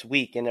this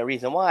week, and the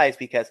reason why is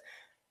because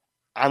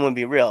I'm gonna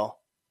be real.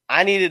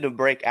 I needed a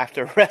break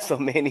after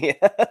WrestleMania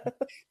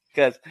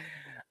because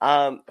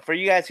for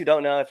you guys who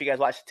don't know, if you guys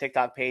watch the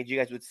TikTok page, you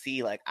guys would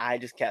see like I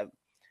just kept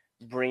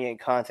bringing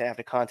content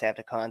after content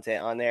after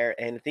content on there,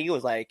 and I think it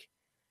was like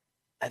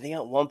I think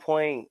at one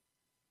point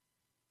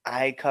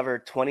I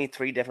covered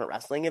 23 different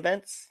wrestling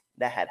events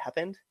that had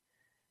happened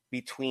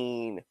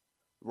between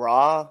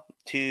Raw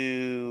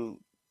to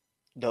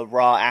the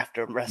Raw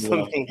after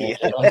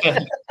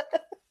WrestleMania.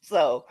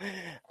 So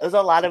there's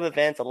a lot of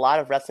events, a lot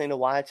of wrestling to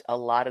watch, a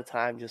lot of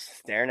time just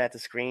staring at the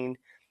screen,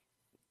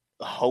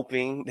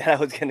 hoping that I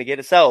was going to get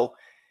it. So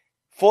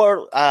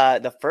for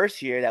the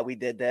first year that we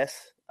did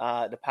this,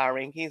 the Power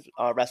Rankings,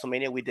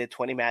 WrestleMania, we did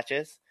 20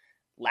 matches.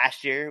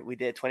 Last year, we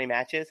did 20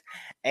 matches.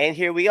 And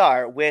here we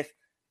are with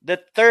the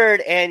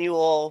third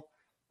annual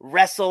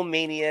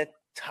WrestleMania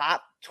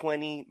top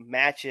 20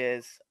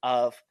 matches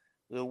of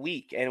the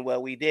week. And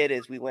what we did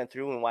is we went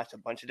through and watched a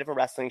bunch of different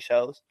wrestling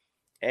shows,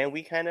 and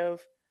we kind of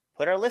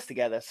put our list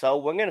together. So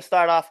we're going to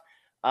start off.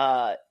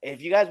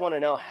 If you guys want to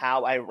know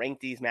how I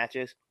ranked these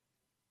matches,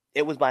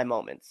 it was by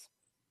moments.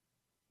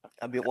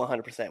 I'll be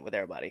 100% with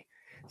everybody.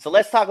 So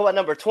let's talk about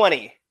number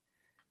 20,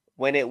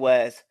 when it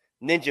was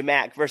Ninja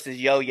Mac versus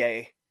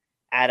Yo-Ye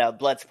at a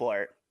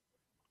Bloodsport.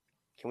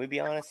 Can we be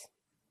honest?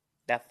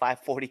 That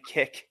 540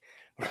 kick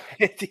right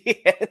at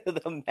the end of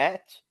the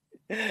match.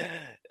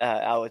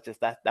 I was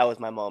just that was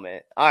my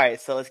moment. All right,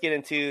 so let's get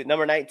into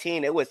number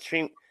 19. It was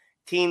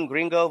Team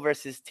Gringo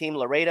versus Team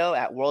Laredo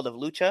at World of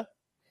Lucha.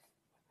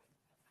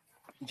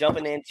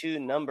 Jumping into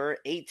number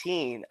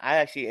 18. I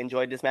actually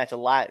enjoyed this match a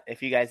lot.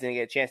 If you guys didn't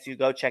get a chance to,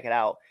 go check it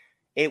out.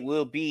 It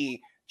will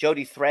be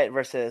Jody Threat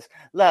versus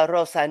La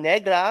Rosa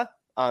Negra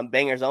on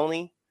Bangers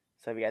Only.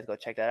 So if you guys go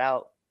check that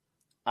out.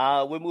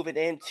 We're moving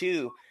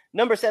into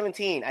number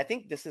 17. I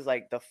think this is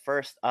like the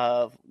first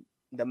of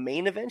the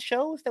main event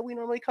shows that we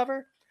normally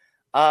cover.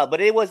 But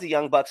it was the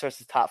Young Bucks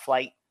versus Top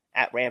Flight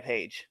at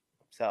Rampage.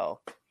 So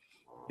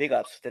big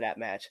ups to that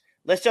match.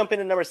 Let's jump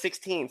into number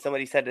 16.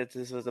 Somebody said that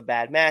this was a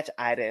bad match.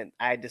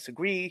 I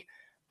disagree.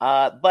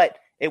 But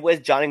it was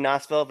Johnny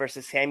Knoxville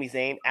versus Sami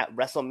Zayn at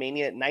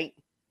WrestleMania Night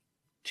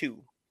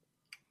 2.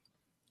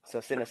 So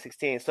sitting at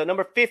 16. So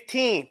number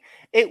 15,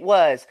 it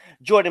was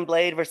Jordan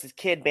Blade versus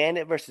Kid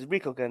Bandit versus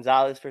Rico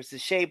Gonzalez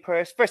versus Shea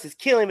Purse versus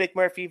Keelan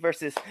McMurphy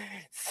versus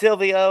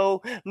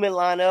Silvio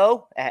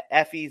Milano at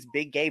Effie's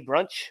Big Gay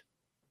Brunch.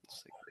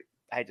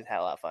 I just had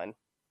a lot of fun.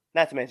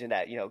 Not to mention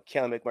that,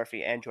 Keelan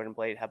McMurphy and Jordan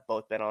Blade have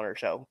both been on our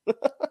show.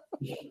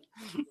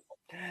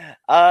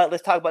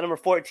 Let's talk about number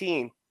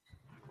 14.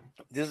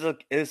 This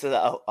is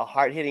a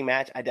hard-hitting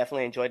match. I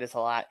definitely enjoyed this a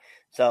lot.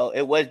 So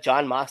it was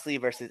Jon Moxley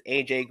versus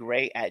AJ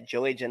Gray at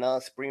Joey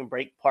Janela Spring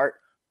Break Part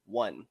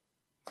 1.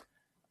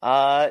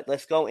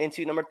 Let's go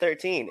into number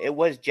 13. It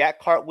was Jack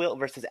Cartwheel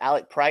versus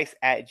Alec Price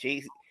at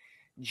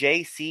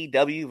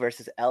JCW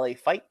versus LA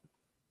Fight.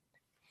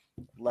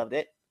 Loved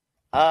it.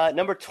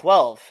 Number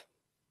 12.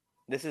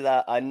 This is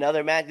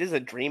another match. This is a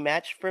dream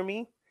match for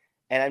me,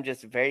 and I'm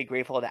just very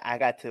grateful that I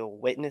got to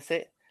witness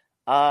it.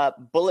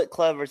 Bullet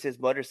Club versus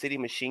Motor City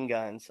Machine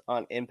Guns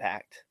on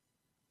Impact.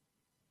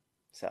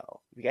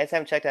 So if you guys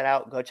haven't checked that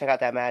out, go check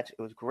out that match.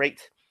 It was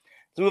great.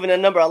 Let's move into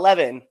number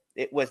 11.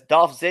 It was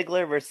Dolph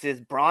Ziggler versus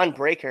Braun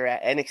Breaker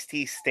at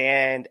NXT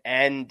Stand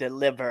and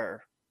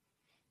Deliver.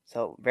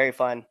 So very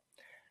fun.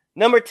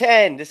 Number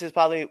 10. This is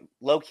probably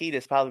low-key.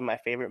 This is probably my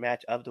favorite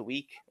match of the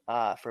week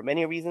for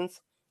many reasons.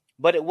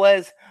 But it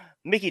was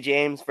Mickie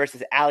James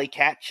versus Allie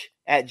Katch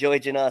at Joey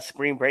Janela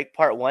Spring Break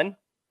Part 1.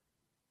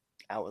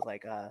 I was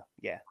like,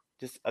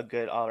 just a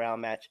good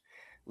all-around match.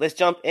 Let's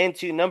jump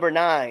into number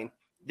 9.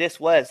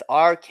 This was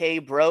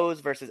RK Bros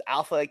versus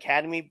Alpha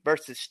Academy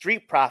versus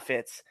Street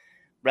Profits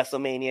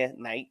WrestleMania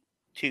Night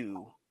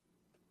 2.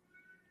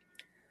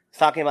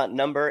 Talking about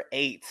number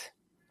 8.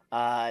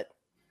 I'm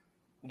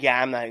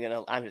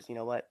just, you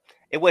know what?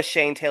 It was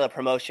Shane Taylor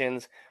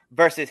Promotions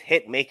versus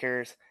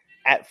Hitmakers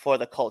at For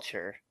the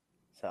Culture.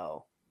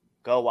 So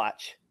go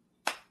watch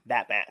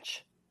that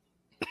match.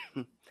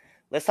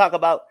 Let's talk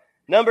about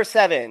number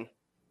 7.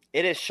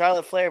 It is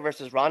Charlotte Flair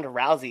versus Ronda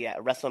Rousey at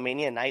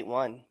WrestleMania Night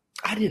 1.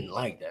 I didn't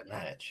like that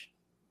match.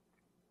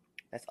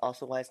 That's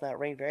also why it's not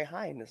ranked very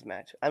high in this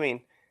match. I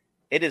mean,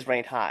 it is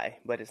ranked high,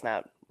 but it's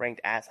not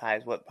ranked as high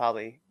as what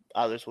probably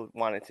others would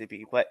want it to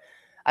be. But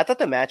I thought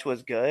the match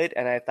was good,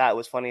 and I thought it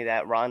was funny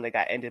that Ronda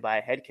got ended by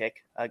a head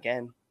kick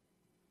again.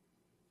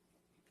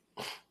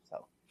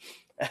 So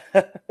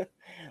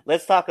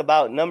Let's talk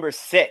about number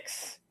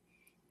 6.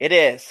 It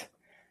is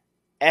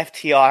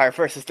FTR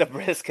versus the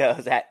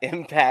Briscoes at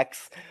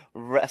Impact's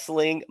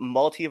Wrestling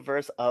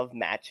Multiverse of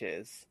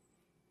Matches.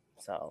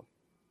 So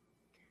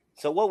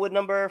what would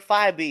number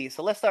 5 be?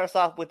 So let's start us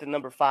off with the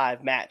number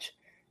 5 match.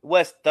 It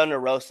was Thunder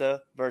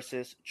Rosa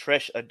versus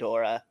Trish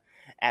Adora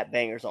at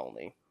Bangers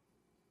Only.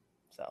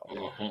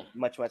 So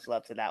much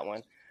love to that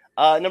one.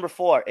 Number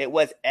 4, it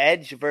was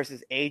Edge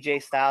versus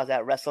AJ Styles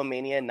at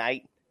WrestleMania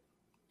Night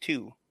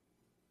 2.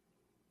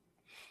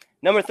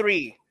 Number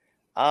 3,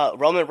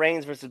 Roman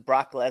Reigns versus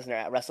Brock Lesnar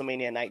at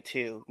WrestleMania Night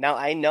 2. Now,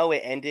 I know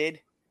it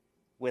ended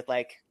with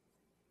like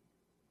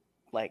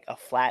a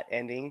flat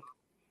ending.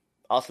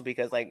 Also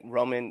because like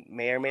Roman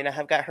may or may not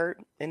have got hurt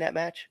in that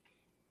match.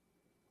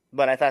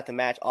 But I thought the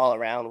match all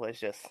around was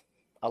just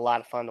a lot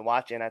of fun to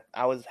watch. And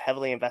I was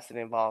heavily invested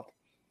and involved.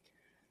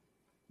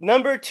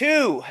 Number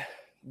 2,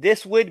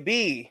 this would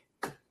be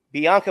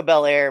Bianca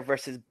Belair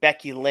versus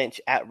Becky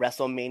Lynch at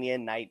WrestleMania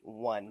Night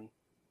 1.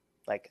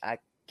 Like, I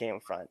came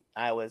front.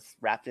 I was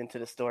wrapped into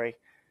the story,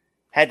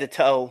 head to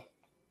toe.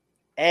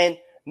 And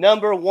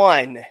number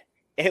 1,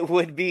 it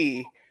would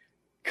be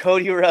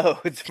Cody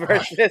Rhodes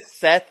versus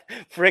Seth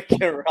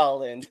freaking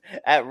Rollins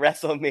at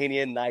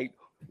WrestleMania Night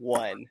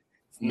 1.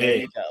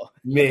 Mid,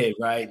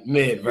 right?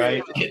 But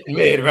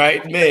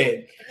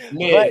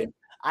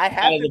I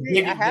have to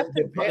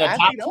the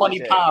top 20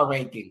 power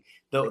ranking.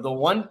 The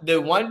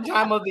one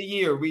time of the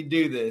year we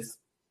do this.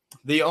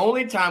 The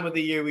only time of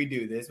the year we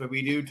do this, where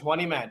we do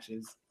 20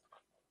 matches,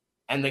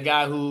 and the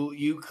guy who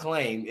you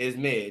claim is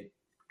mid,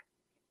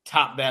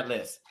 top that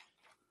list.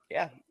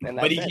 Yeah,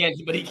 but he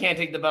can't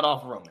take the belt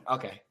off of Roman.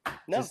 Okay,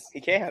 no,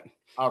 he can't.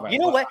 All right. You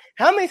know what?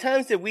 How many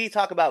times did we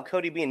talk about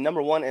Cody being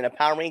number 1 in the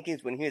power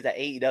rankings when he was at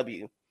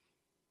AEW?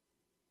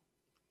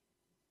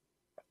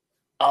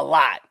 A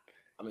lot.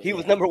 I mean, he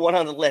was number 1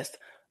 on the list.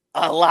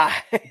 A lot.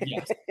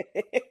 Yes,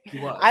 he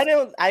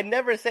was. I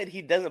never said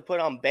he doesn't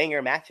put on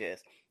banger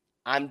matches.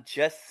 I'm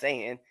just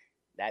saying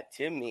that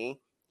to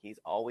me, he's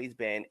always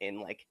been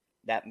in like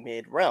that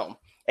mid realm.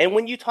 And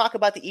when you talk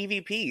about the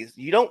EVPs,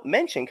 you don't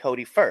mention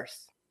Cody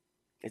first.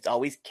 It's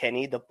always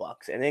Kenny, the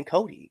Bucks, and then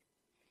Cody.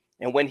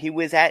 And when he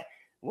was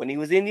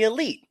in the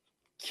Elite,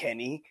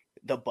 Kenny,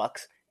 the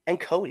Bucks, and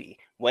Cody.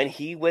 When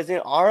he was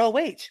in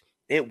ROH,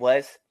 it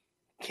was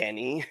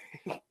Kenny,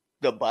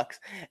 the Bucks,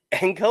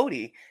 and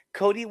Cody.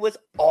 Cody was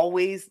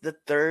always the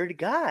third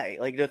guy,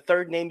 like the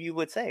third name you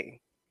would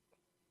say.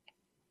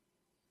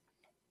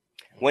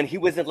 When he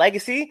was in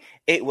Legacy,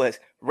 it was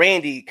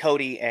Randy,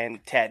 Cody,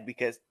 and Ted,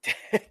 because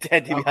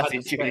Ted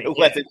DiBiase Jr.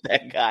 wasn't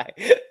that guy.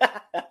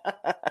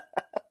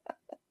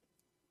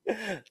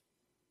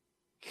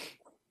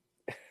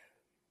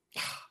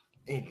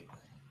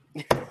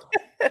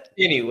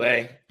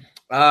 Anyway,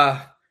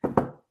 for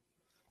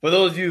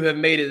those of you who have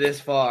made it this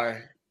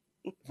far,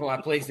 for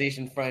my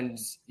PlayStation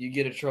friends, you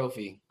get a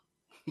trophy.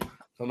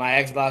 For my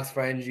Xbox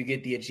friends, you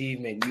get the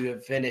achievement. You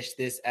have finished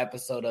this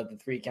episode of the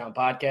 3 Count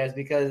Podcast,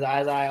 because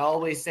as I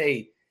always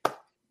say,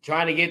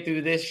 trying to get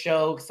through this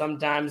show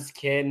sometimes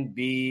can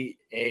be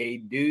a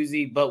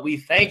doozy, but we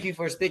thank you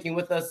for sticking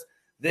with us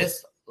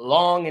this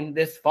long and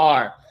this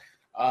far.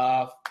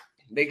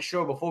 Make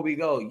sure before we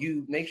go,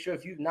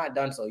 if you've not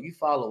done so, you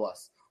follow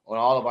us on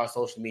all of our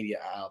social media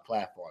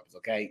platforms.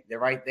 Okay, they're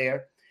right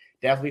there.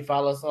 Definitely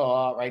follow us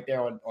right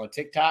there on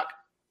TikTok.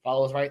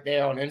 Follow us right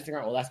there on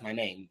Instagram. Well, that's my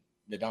name,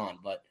 the Don.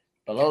 But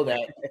below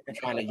that, I'm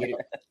trying to get it.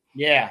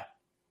 Yeah,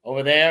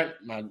 over there.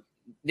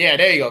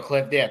 There you go,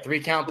 Cliff. Yeah, 3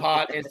 Count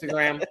Pod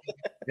Instagram.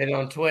 Then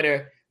on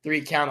Twitter,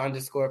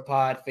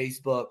 3count_pod.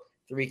 Facebook,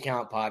 3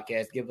 Count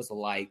Podcast. Give us a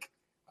like.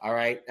 All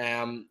right.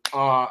 On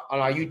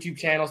our YouTube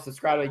channel,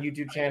 subscribe to our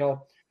YouTube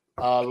channel.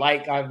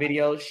 Like our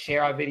videos,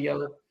 share our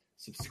video,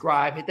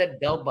 subscribe, hit that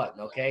bell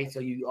button, okay? So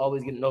you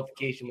always get a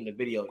notification when the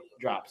video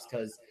drops,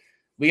 because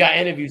we got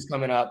interviews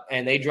coming up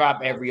and they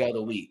drop every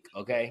other week,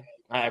 okay?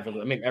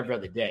 Every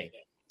other day.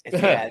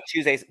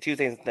 Tuesdays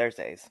and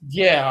Thursdays.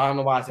 Yeah, I don't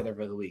know why I said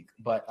every other week,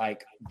 but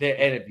like they're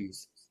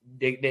interviews.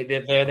 They're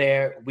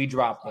there. We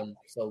drop them.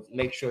 So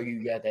make sure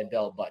you got that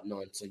bell button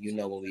on so you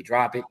know when we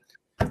drop it.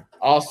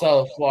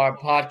 Also, for our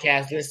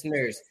podcast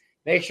listeners,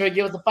 make sure you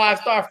give us a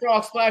 5-star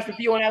Frog Splash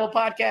review on Apple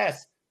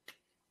Podcasts.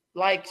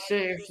 Like,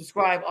 share,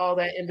 subscribe, all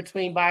that in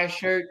between. Buy a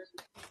shirt.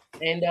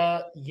 And,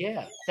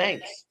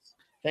 thanks.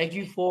 Thank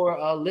you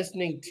for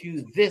listening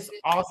to this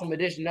awesome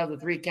edition of the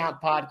 3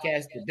 Count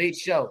Podcast Debate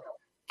Show.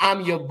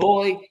 I'm your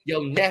boy,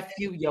 your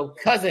nephew, your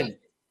cousin,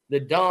 the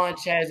Don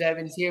Chaz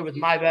Evans, here with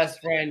my best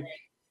friend.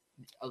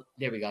 Oh,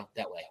 there we go,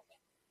 that way.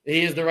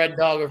 He is the Red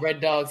Dog of Red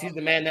Dogs. He's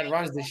the man that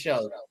runs the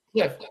show.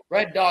 Cliff,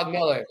 Red Dog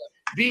Miller.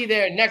 Be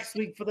there next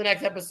week for the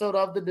next episode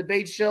of the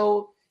Debate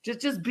Show.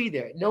 Just be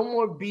there. No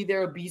more be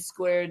there, be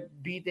squared,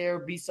 be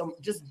there,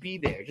 just be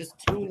there. Just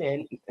tune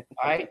in,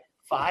 all right?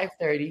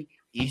 5:30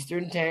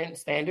 Eastern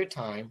Standard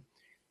Time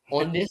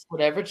on this,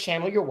 whatever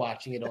channel you're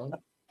watching it on,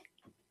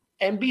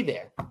 and be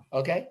there,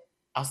 okay?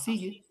 I'll see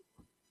you.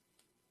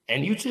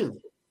 And you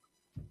too.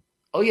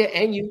 Oh, yeah,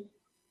 and you.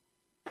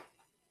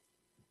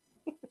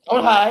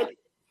 Don't hide.